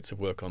final bits of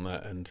work on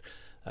that. And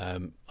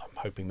I'm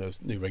hoping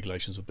those new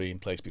regulations will be in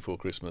place before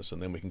Christmas,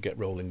 and then we can get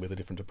rolling with a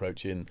different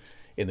approach in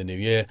the new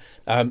year.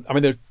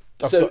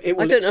 So it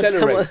will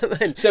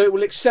accelerate. So it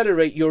will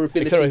accelerate your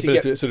ability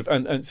to get sort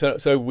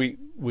of, so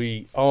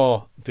we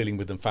are dealing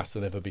with them faster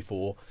than ever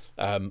before.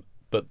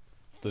 But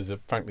there's a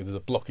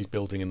blockage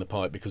building in the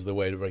pipe because of the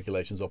way the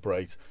regulations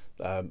operate.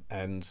 I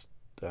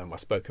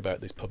spoke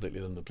about this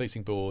publicly on the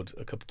Policing Board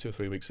 2 or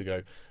 3 weeks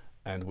ago,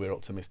 and we're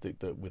optimistic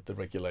that with the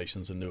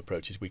regulations and new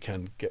approaches, we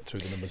can get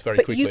through the numbers very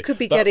quickly. But you could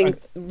be getting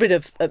rid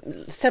of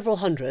several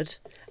hundred,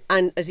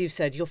 and as you've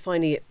said, you're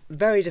finding it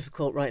very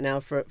difficult right now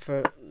for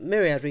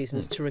myriad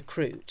reasons to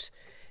recruit.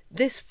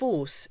 This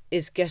force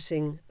is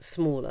getting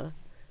smaller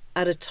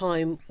at a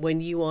time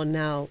when you are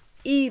now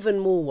even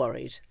more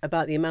worried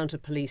about the amount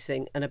of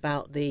policing and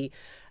about the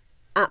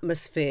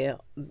atmosphere,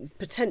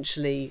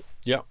 potentially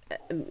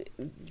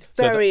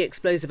very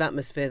explosive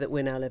atmosphere that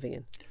we're now living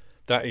in.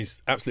 That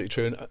is absolutely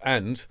true,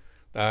 and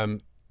I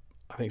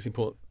think it's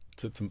important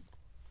to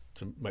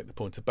make the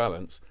point of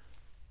balance.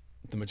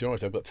 The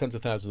majority, I've got tens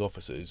of thousands of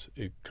officers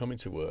who come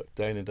into work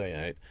day in and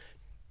day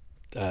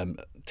out,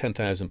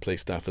 10,000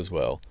 police staff as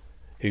well,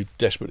 who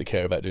desperately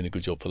care about doing a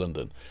good job for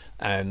London,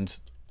 and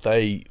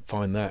they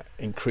find that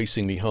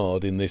increasingly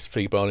hard in this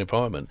febrile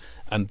environment,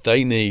 and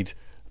they need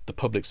the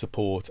public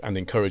support and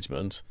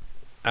encouragement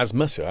as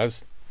much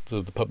as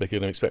the public are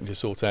going to expect me to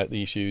sort out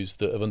the issues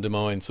that have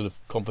undermined sort of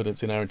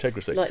confidence in our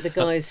integrity. Like the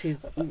guys who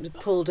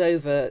pulled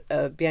over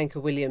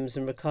Bianca Williams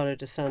and Ricardo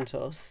dos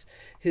Santos,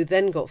 who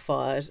then got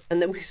fired, and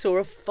then we saw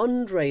a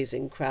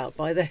fundraising crowd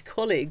by their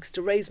colleagues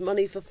to raise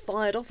money for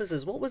fired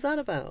officers. What was that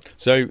about?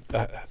 So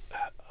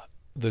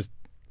that's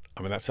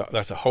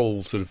a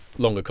whole sort of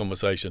longer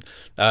conversation.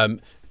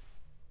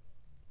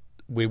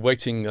 We're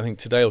waiting, I think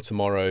today or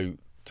tomorrow,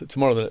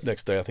 the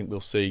next day, I think we'll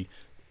see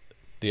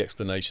the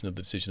explanation of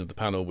the decision of the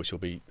panel, which will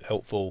be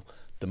helpful.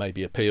 There may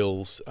be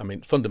appeals. I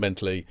mean,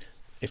 fundamentally,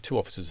 if 2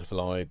 officers have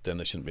lied, then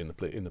they shouldn't be in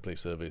the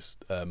police service.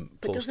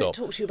 But doesn't it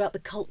talk to you about the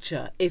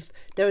culture? If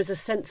there is a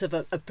sense of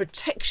a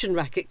protection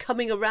racket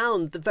coming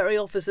around the very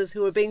officers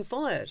who are being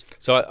fired.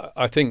 So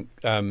I think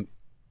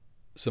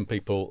some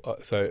people.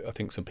 I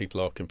think some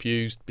people are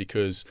confused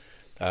because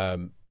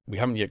we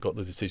haven't yet got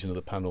the decision of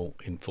the panel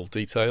in full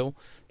detail.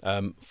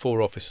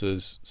 4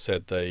 officers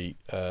said they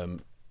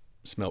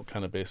smelt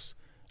cannabis,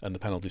 and the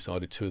panel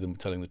decided 2 of them were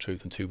telling the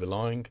truth and 2 were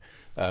lying.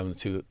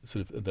 Those 2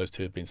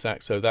 have been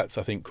sacked. So that's,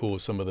 I think,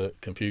 caused some of the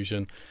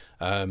confusion.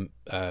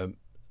 The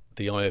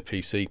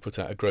IOPC put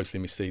out a grossly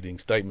misleading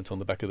statement on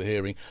the back of the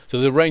hearing. So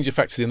there's a range of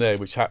factors in there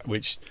which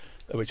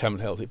haven't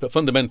helped it. But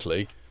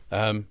fundamentally,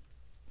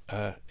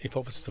 if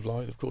officers have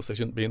lied, of course they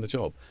shouldn't be in the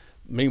job.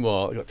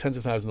 Meanwhile, you've got tens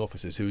of thousands of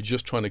officers who are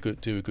just trying to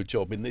do a good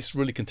job in this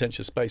really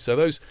contentious space. So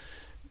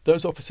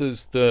those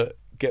officers that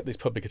get this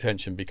public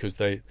attention because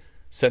they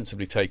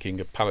sensibly taking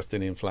a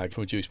Palestinian flag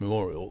from a Jewish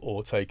memorial,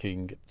 or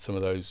taking some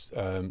of those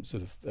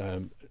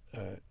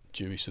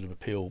Jewish sort of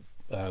appeal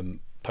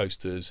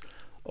posters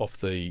off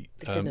the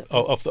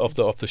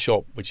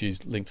shop, which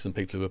is linked to some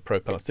people who are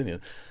pro-Palestinian.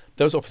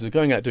 Those officers are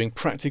going out doing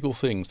practical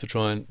things to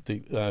try and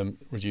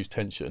reduce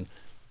tension,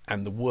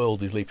 and the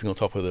world is leaping on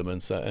top of them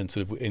and sort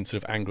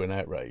of anger and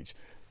outrage.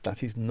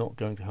 That is not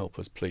going to help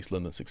us police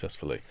London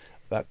successfully.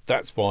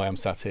 That's why I'm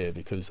sat here,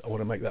 because I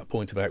want to make that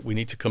point about we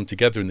need to come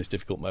together in this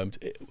difficult moment,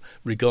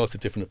 regardless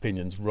of different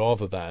opinions,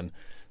 rather than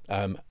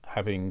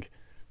having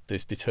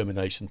this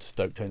determination to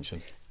stoke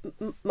tension.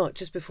 Mark,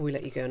 just before we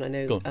let you go, and I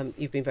know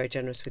you've been very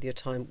generous with your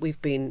time,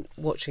 we've been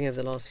watching over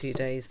the last few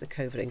days the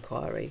COVID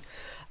inquiry,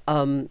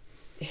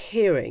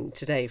 hearing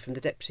today from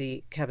the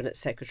Deputy Cabinet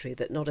Secretary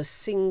that not a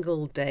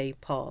single day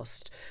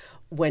passed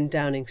when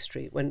Downing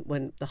Street,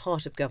 when the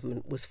heart of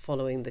government was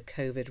following the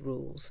COVID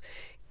rules,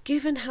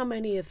 given how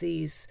many of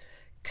these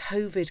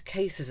COVID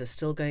cases are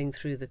still going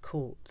through the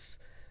courts,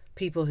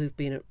 people who've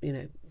been,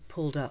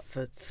 pulled up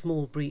for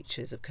small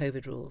breaches of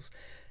COVID rules,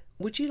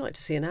 would you like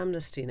to see an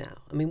amnesty now?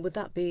 I mean, would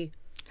that be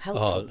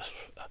helpful?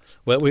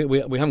 Well,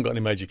 we haven't got any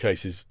major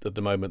cases at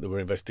the moment that we're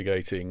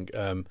investigating.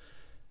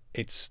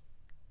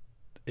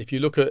 If you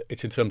look at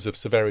it in terms of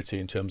severity,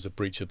 in terms of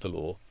breach of the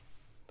law,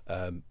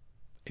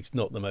 it's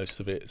not the most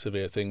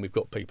severe thing. We've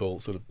got people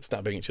sort of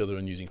stabbing each other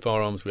and using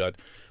firearms.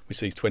 We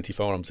seized 20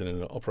 firearms in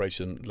an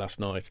operation last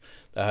night.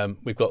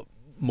 We've got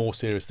more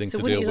serious things to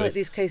deal with. So wouldn't you like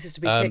these cases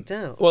to be kicked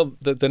out? Well,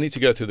 they need to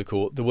go through the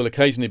court. There will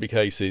occasionally be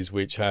cases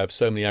which have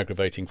so many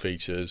aggravating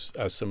features,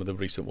 as some of the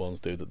recent ones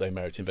do, that they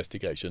merit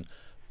investigation.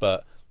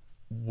 But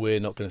we're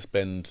not going to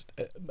spend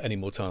any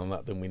more time on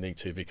that than we need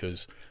to,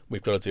 because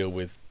we've got to deal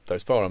with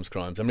those firearms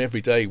crimes. I mean,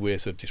 every day we're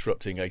sort of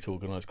disrupting 8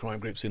 organised crime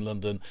groups in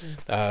London.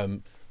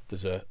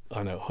 There's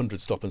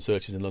 100 stop and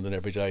searches in London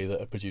every day that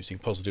are producing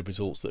positive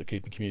results that are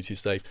keeping communities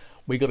safe.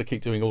 We've got to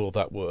keep doing all of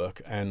that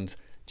work, and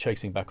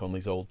chasing back on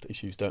these old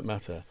issues don't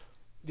matter.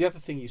 The other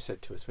thing you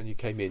said to us when you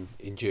came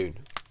in June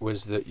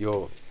was that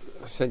your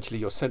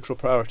central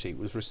priority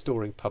was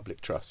restoring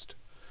public trust.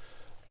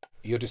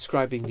 You're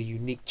describing the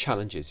unique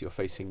challenges you're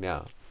facing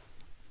now.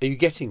 Are you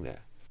getting there?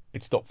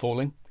 It's stopped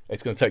falling.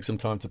 It's going to take some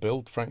time to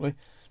build, frankly.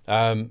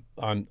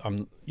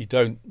 You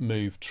don't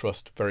move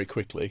trust very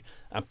quickly,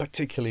 and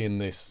particularly in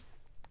this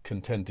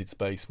contended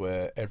space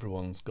where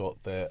everyone's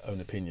got their own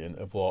opinion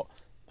of what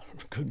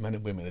good men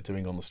and women are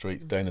doing on the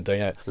streets day in and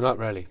day out. Sir Mark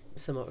Rowley.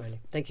 Sir Mark Rowley.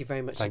 Thank you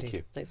very much. Thank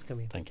you. Thanks for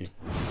coming. Thank you.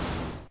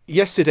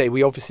 Yesterday,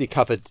 we obviously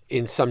covered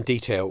in some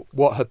detail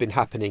what had been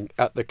happening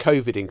at the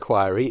COVID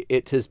inquiry.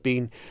 It has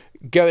been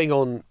going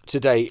on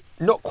today,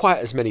 not quite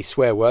as many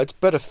swear words,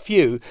 but a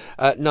few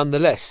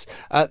nonetheless.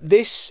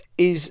 This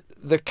is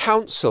the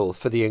counsel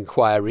for the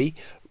inquiry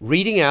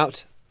reading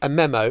out a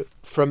memo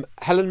from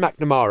Helen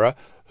McNamara,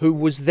 who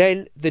was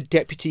then the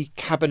Deputy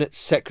Cabinet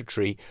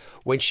Secretary,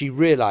 when she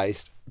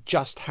realised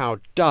just how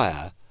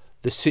dire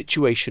the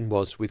situation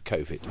was with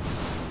COVID.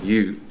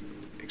 You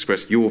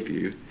express your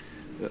view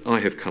that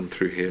I have come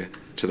through here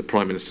to the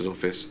Prime Minister's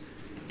office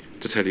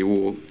to tell you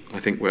all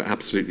I think we're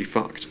absolutely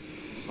fucked.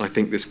 I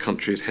think this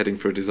country is heading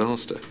for a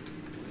disaster.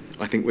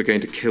 I think we're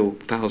going to kill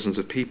thousands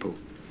of people.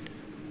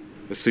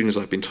 As soon as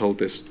I've been told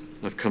this,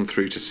 I've come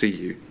through to see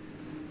you.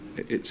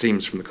 It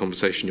seems from the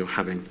conversation you're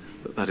having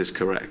that that is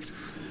correct.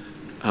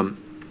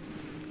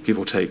 Give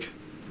or take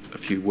a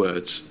few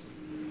words,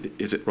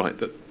 is it right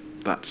that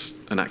that's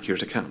an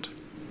accurate account?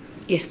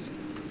 Yes.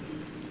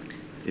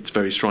 It's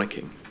very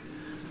striking.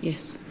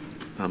 Yes.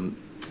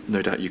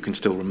 No doubt you can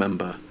still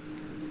remember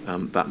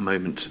that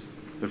moment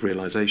of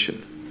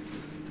realisation.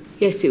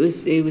 Yes, it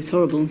was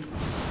horrible.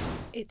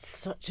 It's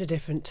such a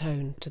different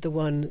tone to the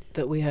one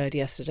that we heard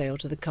yesterday, or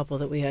to the couple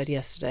that we heard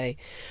yesterday,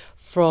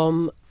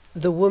 from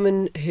the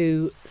woman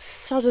who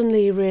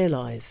suddenly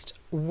realised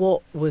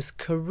what was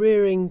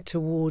careering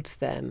towards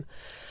them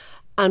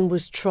and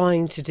was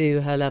trying to do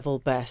her level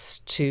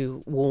best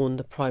to warn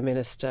the Prime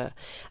Minister.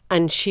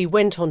 And she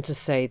went on to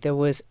say there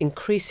was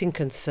increasing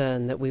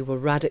concern that we were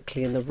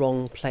radically in the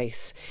wrong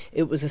place.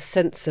 It was a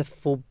sense of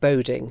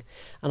foreboding,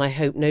 and I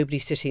hope nobody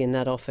sitting in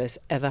that office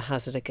ever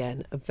has it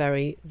again. A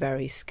very,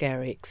 very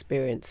scary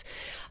experience.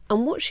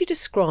 And what she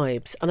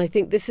describes, and I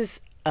think this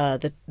is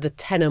the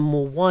tenor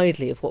more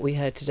widely of what we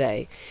heard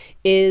today,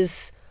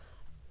 is,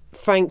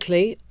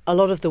 frankly, a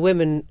lot of the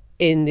women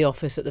in the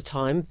office at the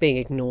time being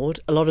ignored,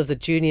 a lot of the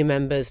junior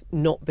members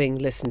not being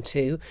listened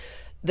to,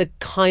 the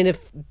kind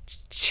of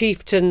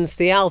chieftains,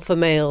 the alpha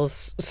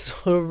males,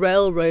 sort of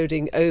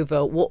railroading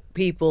over what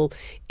people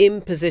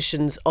in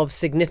positions of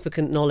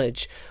significant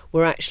knowledge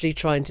were actually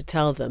trying to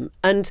tell them.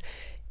 And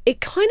it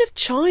kind of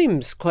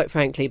chimes, quite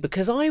frankly,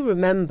 because I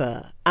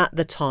remember at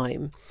the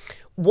time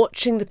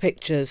watching the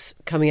pictures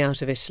coming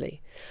out of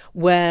Italy,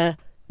 where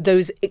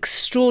those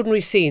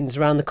extraordinary scenes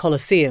around the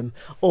Colosseum,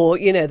 or,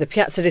 the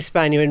Piazza di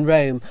Spagna in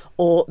Rome,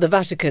 or the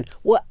Vatican,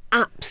 were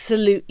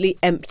absolutely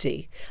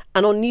empty.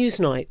 And on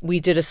Newsnight, we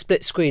did a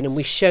split screen and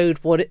we showed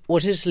what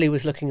Italy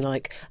was looking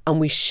like, and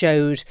we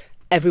showed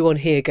everyone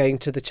here going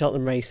to the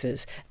Cheltenham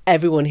races,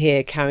 everyone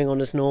here carrying on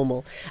as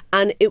normal.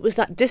 And it was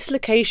that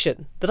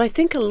dislocation that I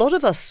think a lot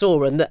of us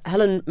saw, and that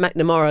Helen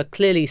McNamara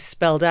clearly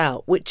spelled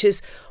out, which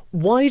is,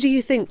 why do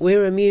you think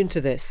we're immune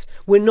to this?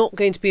 We're not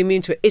going to be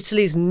immune to it.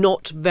 Italy's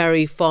not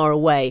very far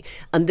away,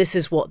 and this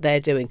is what they're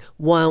doing.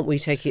 Why aren't we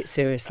taking it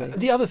seriously?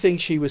 The other thing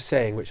she was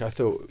saying, which I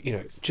thought,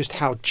 just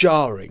how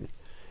jarring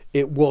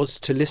it was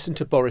to listen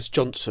to Boris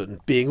Johnson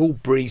being all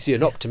breezy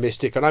and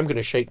optimistic, and I'm going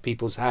to shake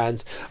people's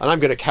hands, and I'm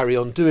going to carry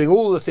on doing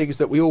all the things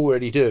that we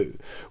already do,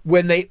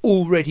 when they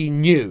already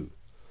knew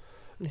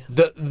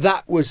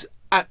that was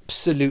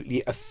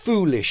absolutely a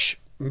foolish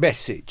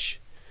message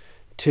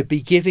to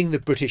be giving the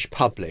British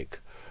public,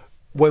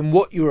 when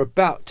what you're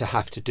about to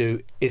have to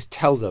do is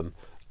tell them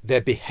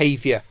their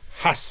behaviour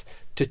has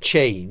to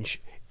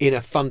change in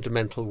a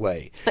fundamental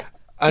way.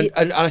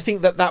 And I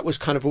think that was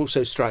kind of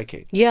also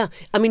striking. Yeah.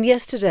 I mean,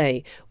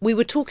 yesterday we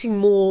were talking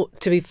more,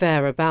 to be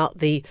fair, about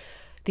the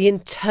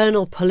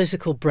internal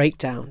political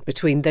breakdown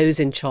between those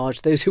in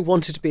charge, those who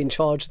wanted to be in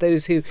charge,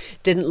 those who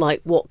didn't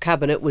like what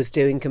Cabinet was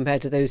doing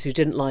compared to those who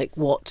didn't like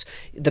what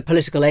the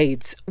political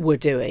aides were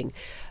doing.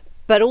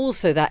 But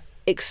also that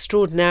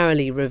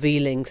extraordinarily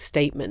revealing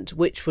statement,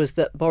 which was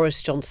that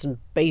Boris Johnson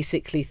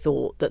basically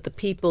thought that the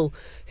people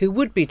who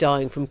would be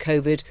dying from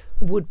COVID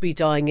would be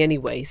dying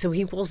anyway. So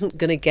he wasn't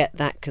going to get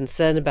that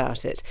concerned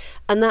about it.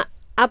 And that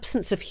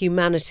absence of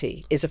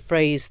humanity is a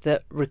phrase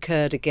that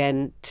recurred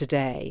again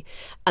today.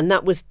 And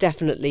that was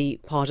definitely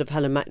part of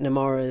Helen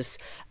McNamara's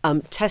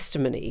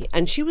testimony.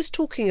 And she was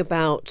talking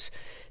about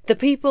the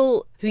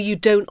people who you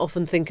don't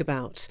often think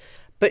about,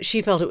 but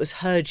she felt it was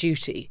her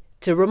duty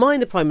to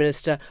remind the Prime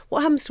Minister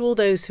what happens to all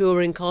those who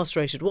are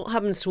incarcerated, what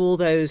happens to all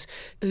those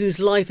whose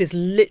life is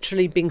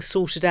literally being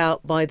sorted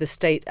out by the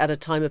state at a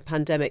time of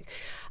pandemic.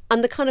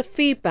 And the kind of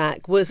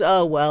feedback was,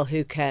 oh, well,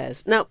 who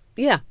cares? Now,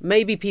 yeah,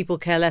 maybe people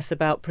care less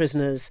about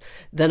prisoners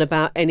than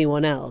about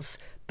anyone else.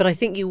 But I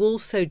think you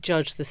also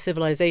judge the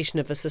civilization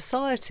of a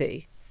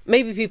society.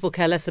 Maybe people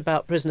care less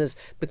about prisoners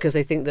because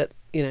they think that,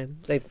 you know,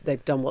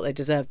 they've done what they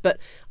deserve. But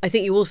I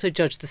think you also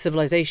judge the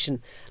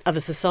civilization of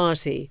a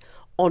society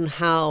on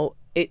how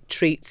it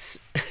treats,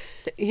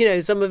 you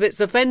know, some of its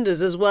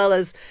offenders as well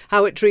as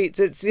how it treats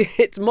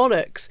its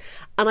monarchs.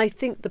 And I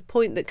think the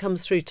point that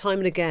comes through time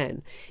and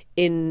again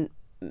in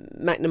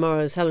Helen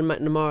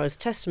McNamara's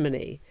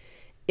testimony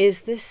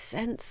is this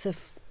sense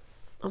of,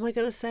 am I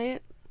going to say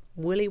it?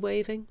 Willy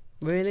waving,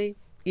 really?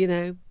 You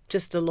know,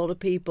 just a lot of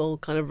people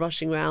kind of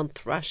rushing around,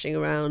 thrashing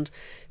around,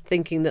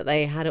 thinking that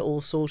they had it all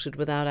sorted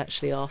without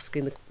actually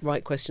asking the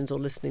right questions or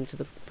listening to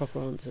the proper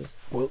answers.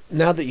 Well,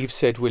 now that you've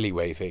said willy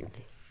waving,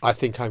 I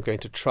think I'm going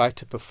to try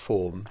to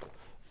perform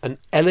an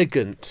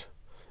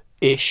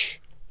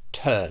elegant-ish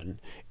turn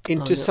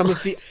into some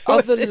of the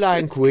other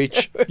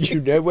language.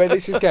 You know where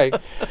this is going.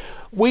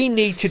 We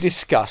need to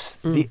discuss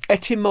the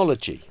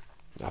etymology.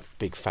 A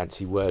big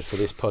fancy word for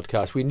this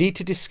podcast. We need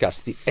to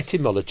discuss the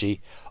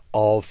etymology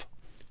of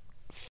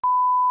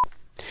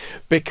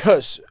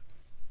because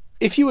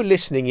if you were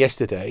listening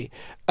yesterday,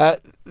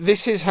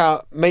 this is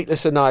how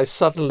Mateless and I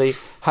suddenly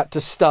had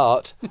to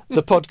start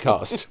the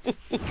podcast.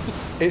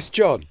 It's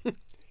John.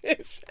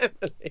 It's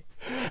Emily.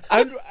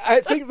 And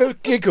I think the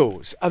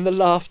giggles and the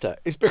laughter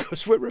is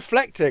because we're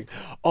reflecting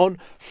on,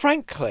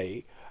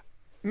 frankly,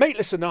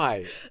 Mateless and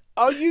I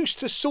are used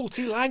to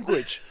salty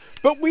language,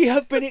 but we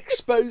have been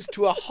exposed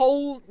to a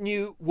whole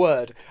new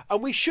word,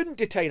 and we shouldn't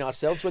detain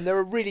ourselves when there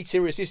are really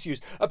serious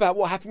issues about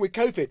what happened with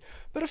COVID.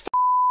 But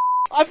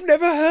I've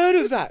never heard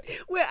of that.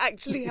 We're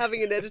actually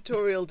having an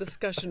editorial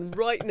discussion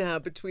right now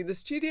between the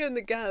studio and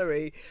the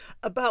gallery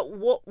about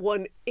what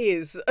one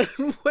is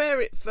and where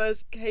it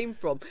first came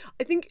from.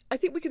 I think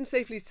we can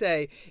safely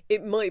say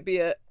it might be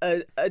a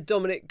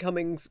Dominic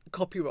Cummings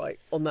copyright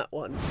on that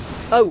one.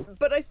 Oh,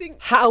 but I think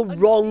how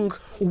wrong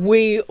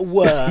we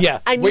were.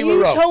 Yeah, and we were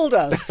you wrong. told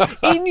us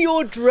in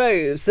your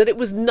droves that it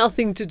was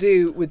nothing to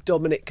do with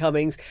Dominic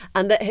Cummings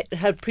and that it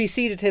had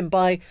preceded him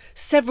by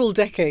several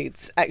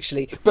decades,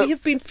 actually. But we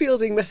have been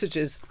fielding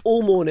messages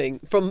all morning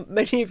from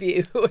many of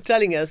you who are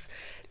telling us,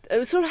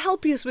 sort of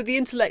helping us with the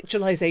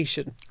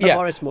intellectualisation of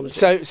our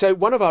etymology. So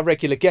one of our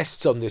regular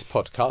guests on this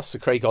podcast, Sir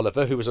Craig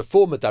Oliver, who was a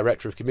former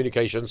Director of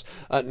Communications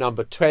at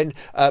Number 10,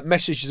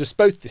 messages us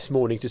both this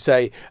morning to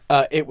say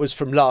it was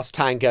from Last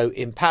Tango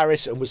in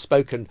Paris and was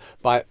spoken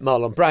by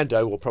Marlon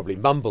Brando, or probably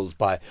mumbled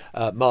by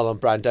Marlon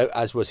Brando,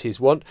 as was his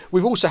wont.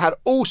 We've also had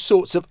all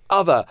sorts of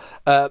other...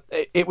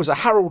 it was a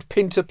Harold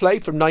Pinter play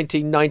from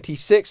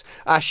 1996,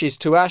 Ashes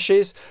to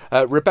Ashes.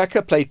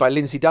 Rebecca, played by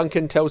Lindsay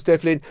Duncan, tells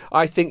Devlin,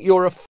 I think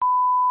you're a...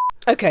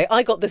 OK,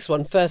 I got this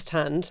one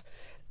firsthand.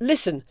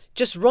 Listen,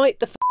 just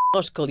write the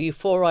article, you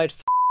four-eyed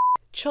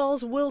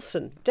Charles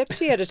Wilson,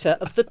 Deputy Editor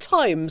of The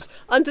Times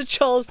under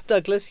Charles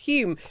Douglas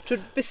Hume, to a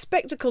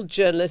bespectacled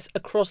journalist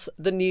across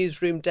the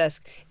newsroom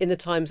desk in the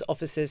Times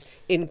offices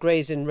in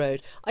Gray's Inn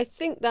Road. I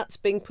think that's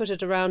being put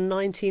at around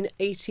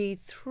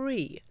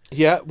 1983.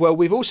 Yeah, well,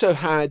 we've also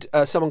had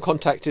someone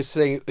contact us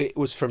saying it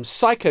was from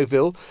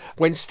Psychoville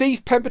when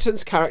Steve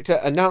Pemberton's character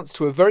announced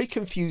to a very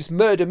confused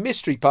murder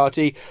mystery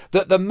party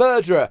that the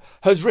murderer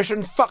has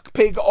written "fuck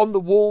pig" on the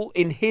wall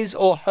in his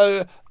or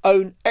her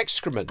own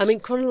excrement. I mean,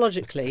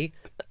 chronologically,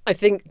 I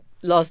think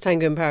Last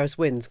Tango in Paris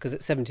wins because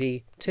it's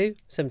 72,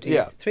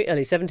 73,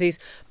 early 70s.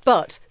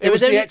 But it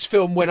was the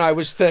X-film when I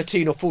was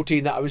 13 or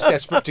 14 that I was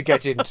desperate to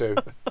get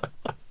into.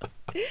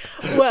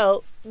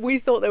 Well, we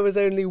thought there was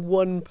only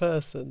one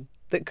person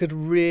that could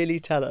really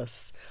tell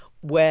us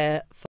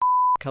where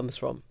comes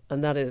from,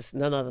 and that is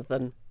none other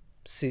than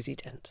Susie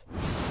Dent.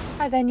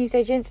 Hi there,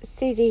 newsagents.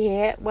 Susie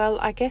here. Well,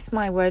 I guess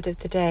my word of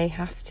the day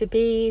has to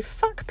be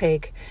fuck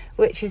pig,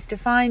 which is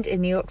defined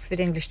in the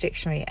Oxford English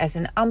Dictionary as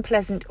an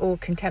unpleasant or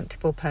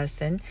contemptible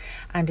person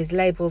and is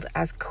labelled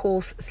as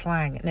coarse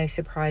slang. No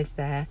surprise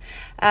there.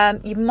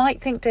 You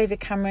might think David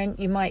Cameron,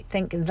 you might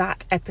think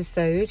that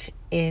episode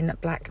in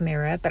Black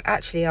Mirror, but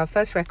actually our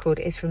first record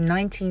is from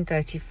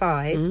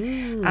 1935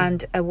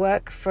 and a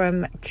work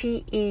from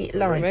T.E.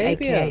 Lawrence,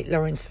 aka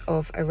Lawrence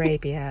of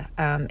Arabia.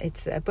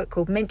 It's a book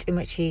called Mint, in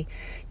which he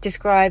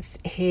describes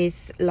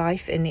his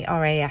life in the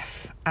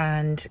RAF,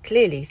 and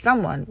clearly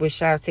someone was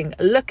shouting,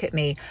 "Look at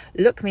me,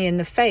 look me in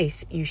the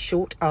face, you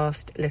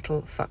short-assed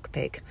little fuck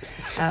pig."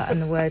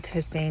 And the word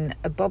has been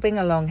bobbing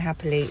along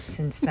happily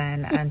since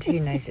then, and who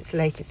knows, its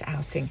latest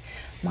outing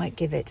might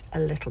give it a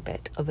little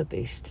bit of a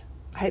boost.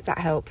 I hope that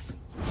helps.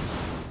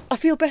 I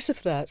feel better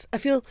for that. I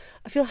feel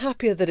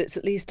happier that it's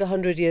at least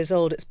 100 years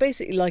old. It's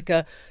basically like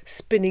a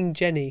spinning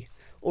jenny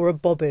or a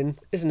bobbin,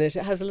 isn't it?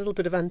 It has a little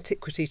bit of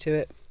antiquity to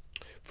it.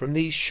 From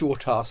these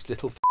short-assed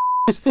little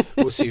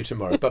we'll see you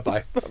tomorrow.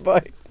 Bye-bye.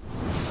 Bye.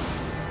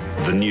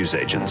 The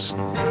Newsagents.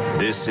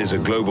 This is a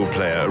Global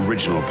Player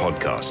original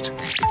podcast.